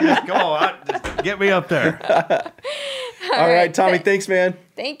Spider-Man. Just go on. Just get me up there. All right, Tommy, thanks, man.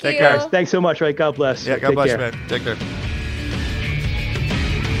 Thank you. Take care. Thanks so much. Right. God bless. Yeah, God Take bless care. you, man. Take care.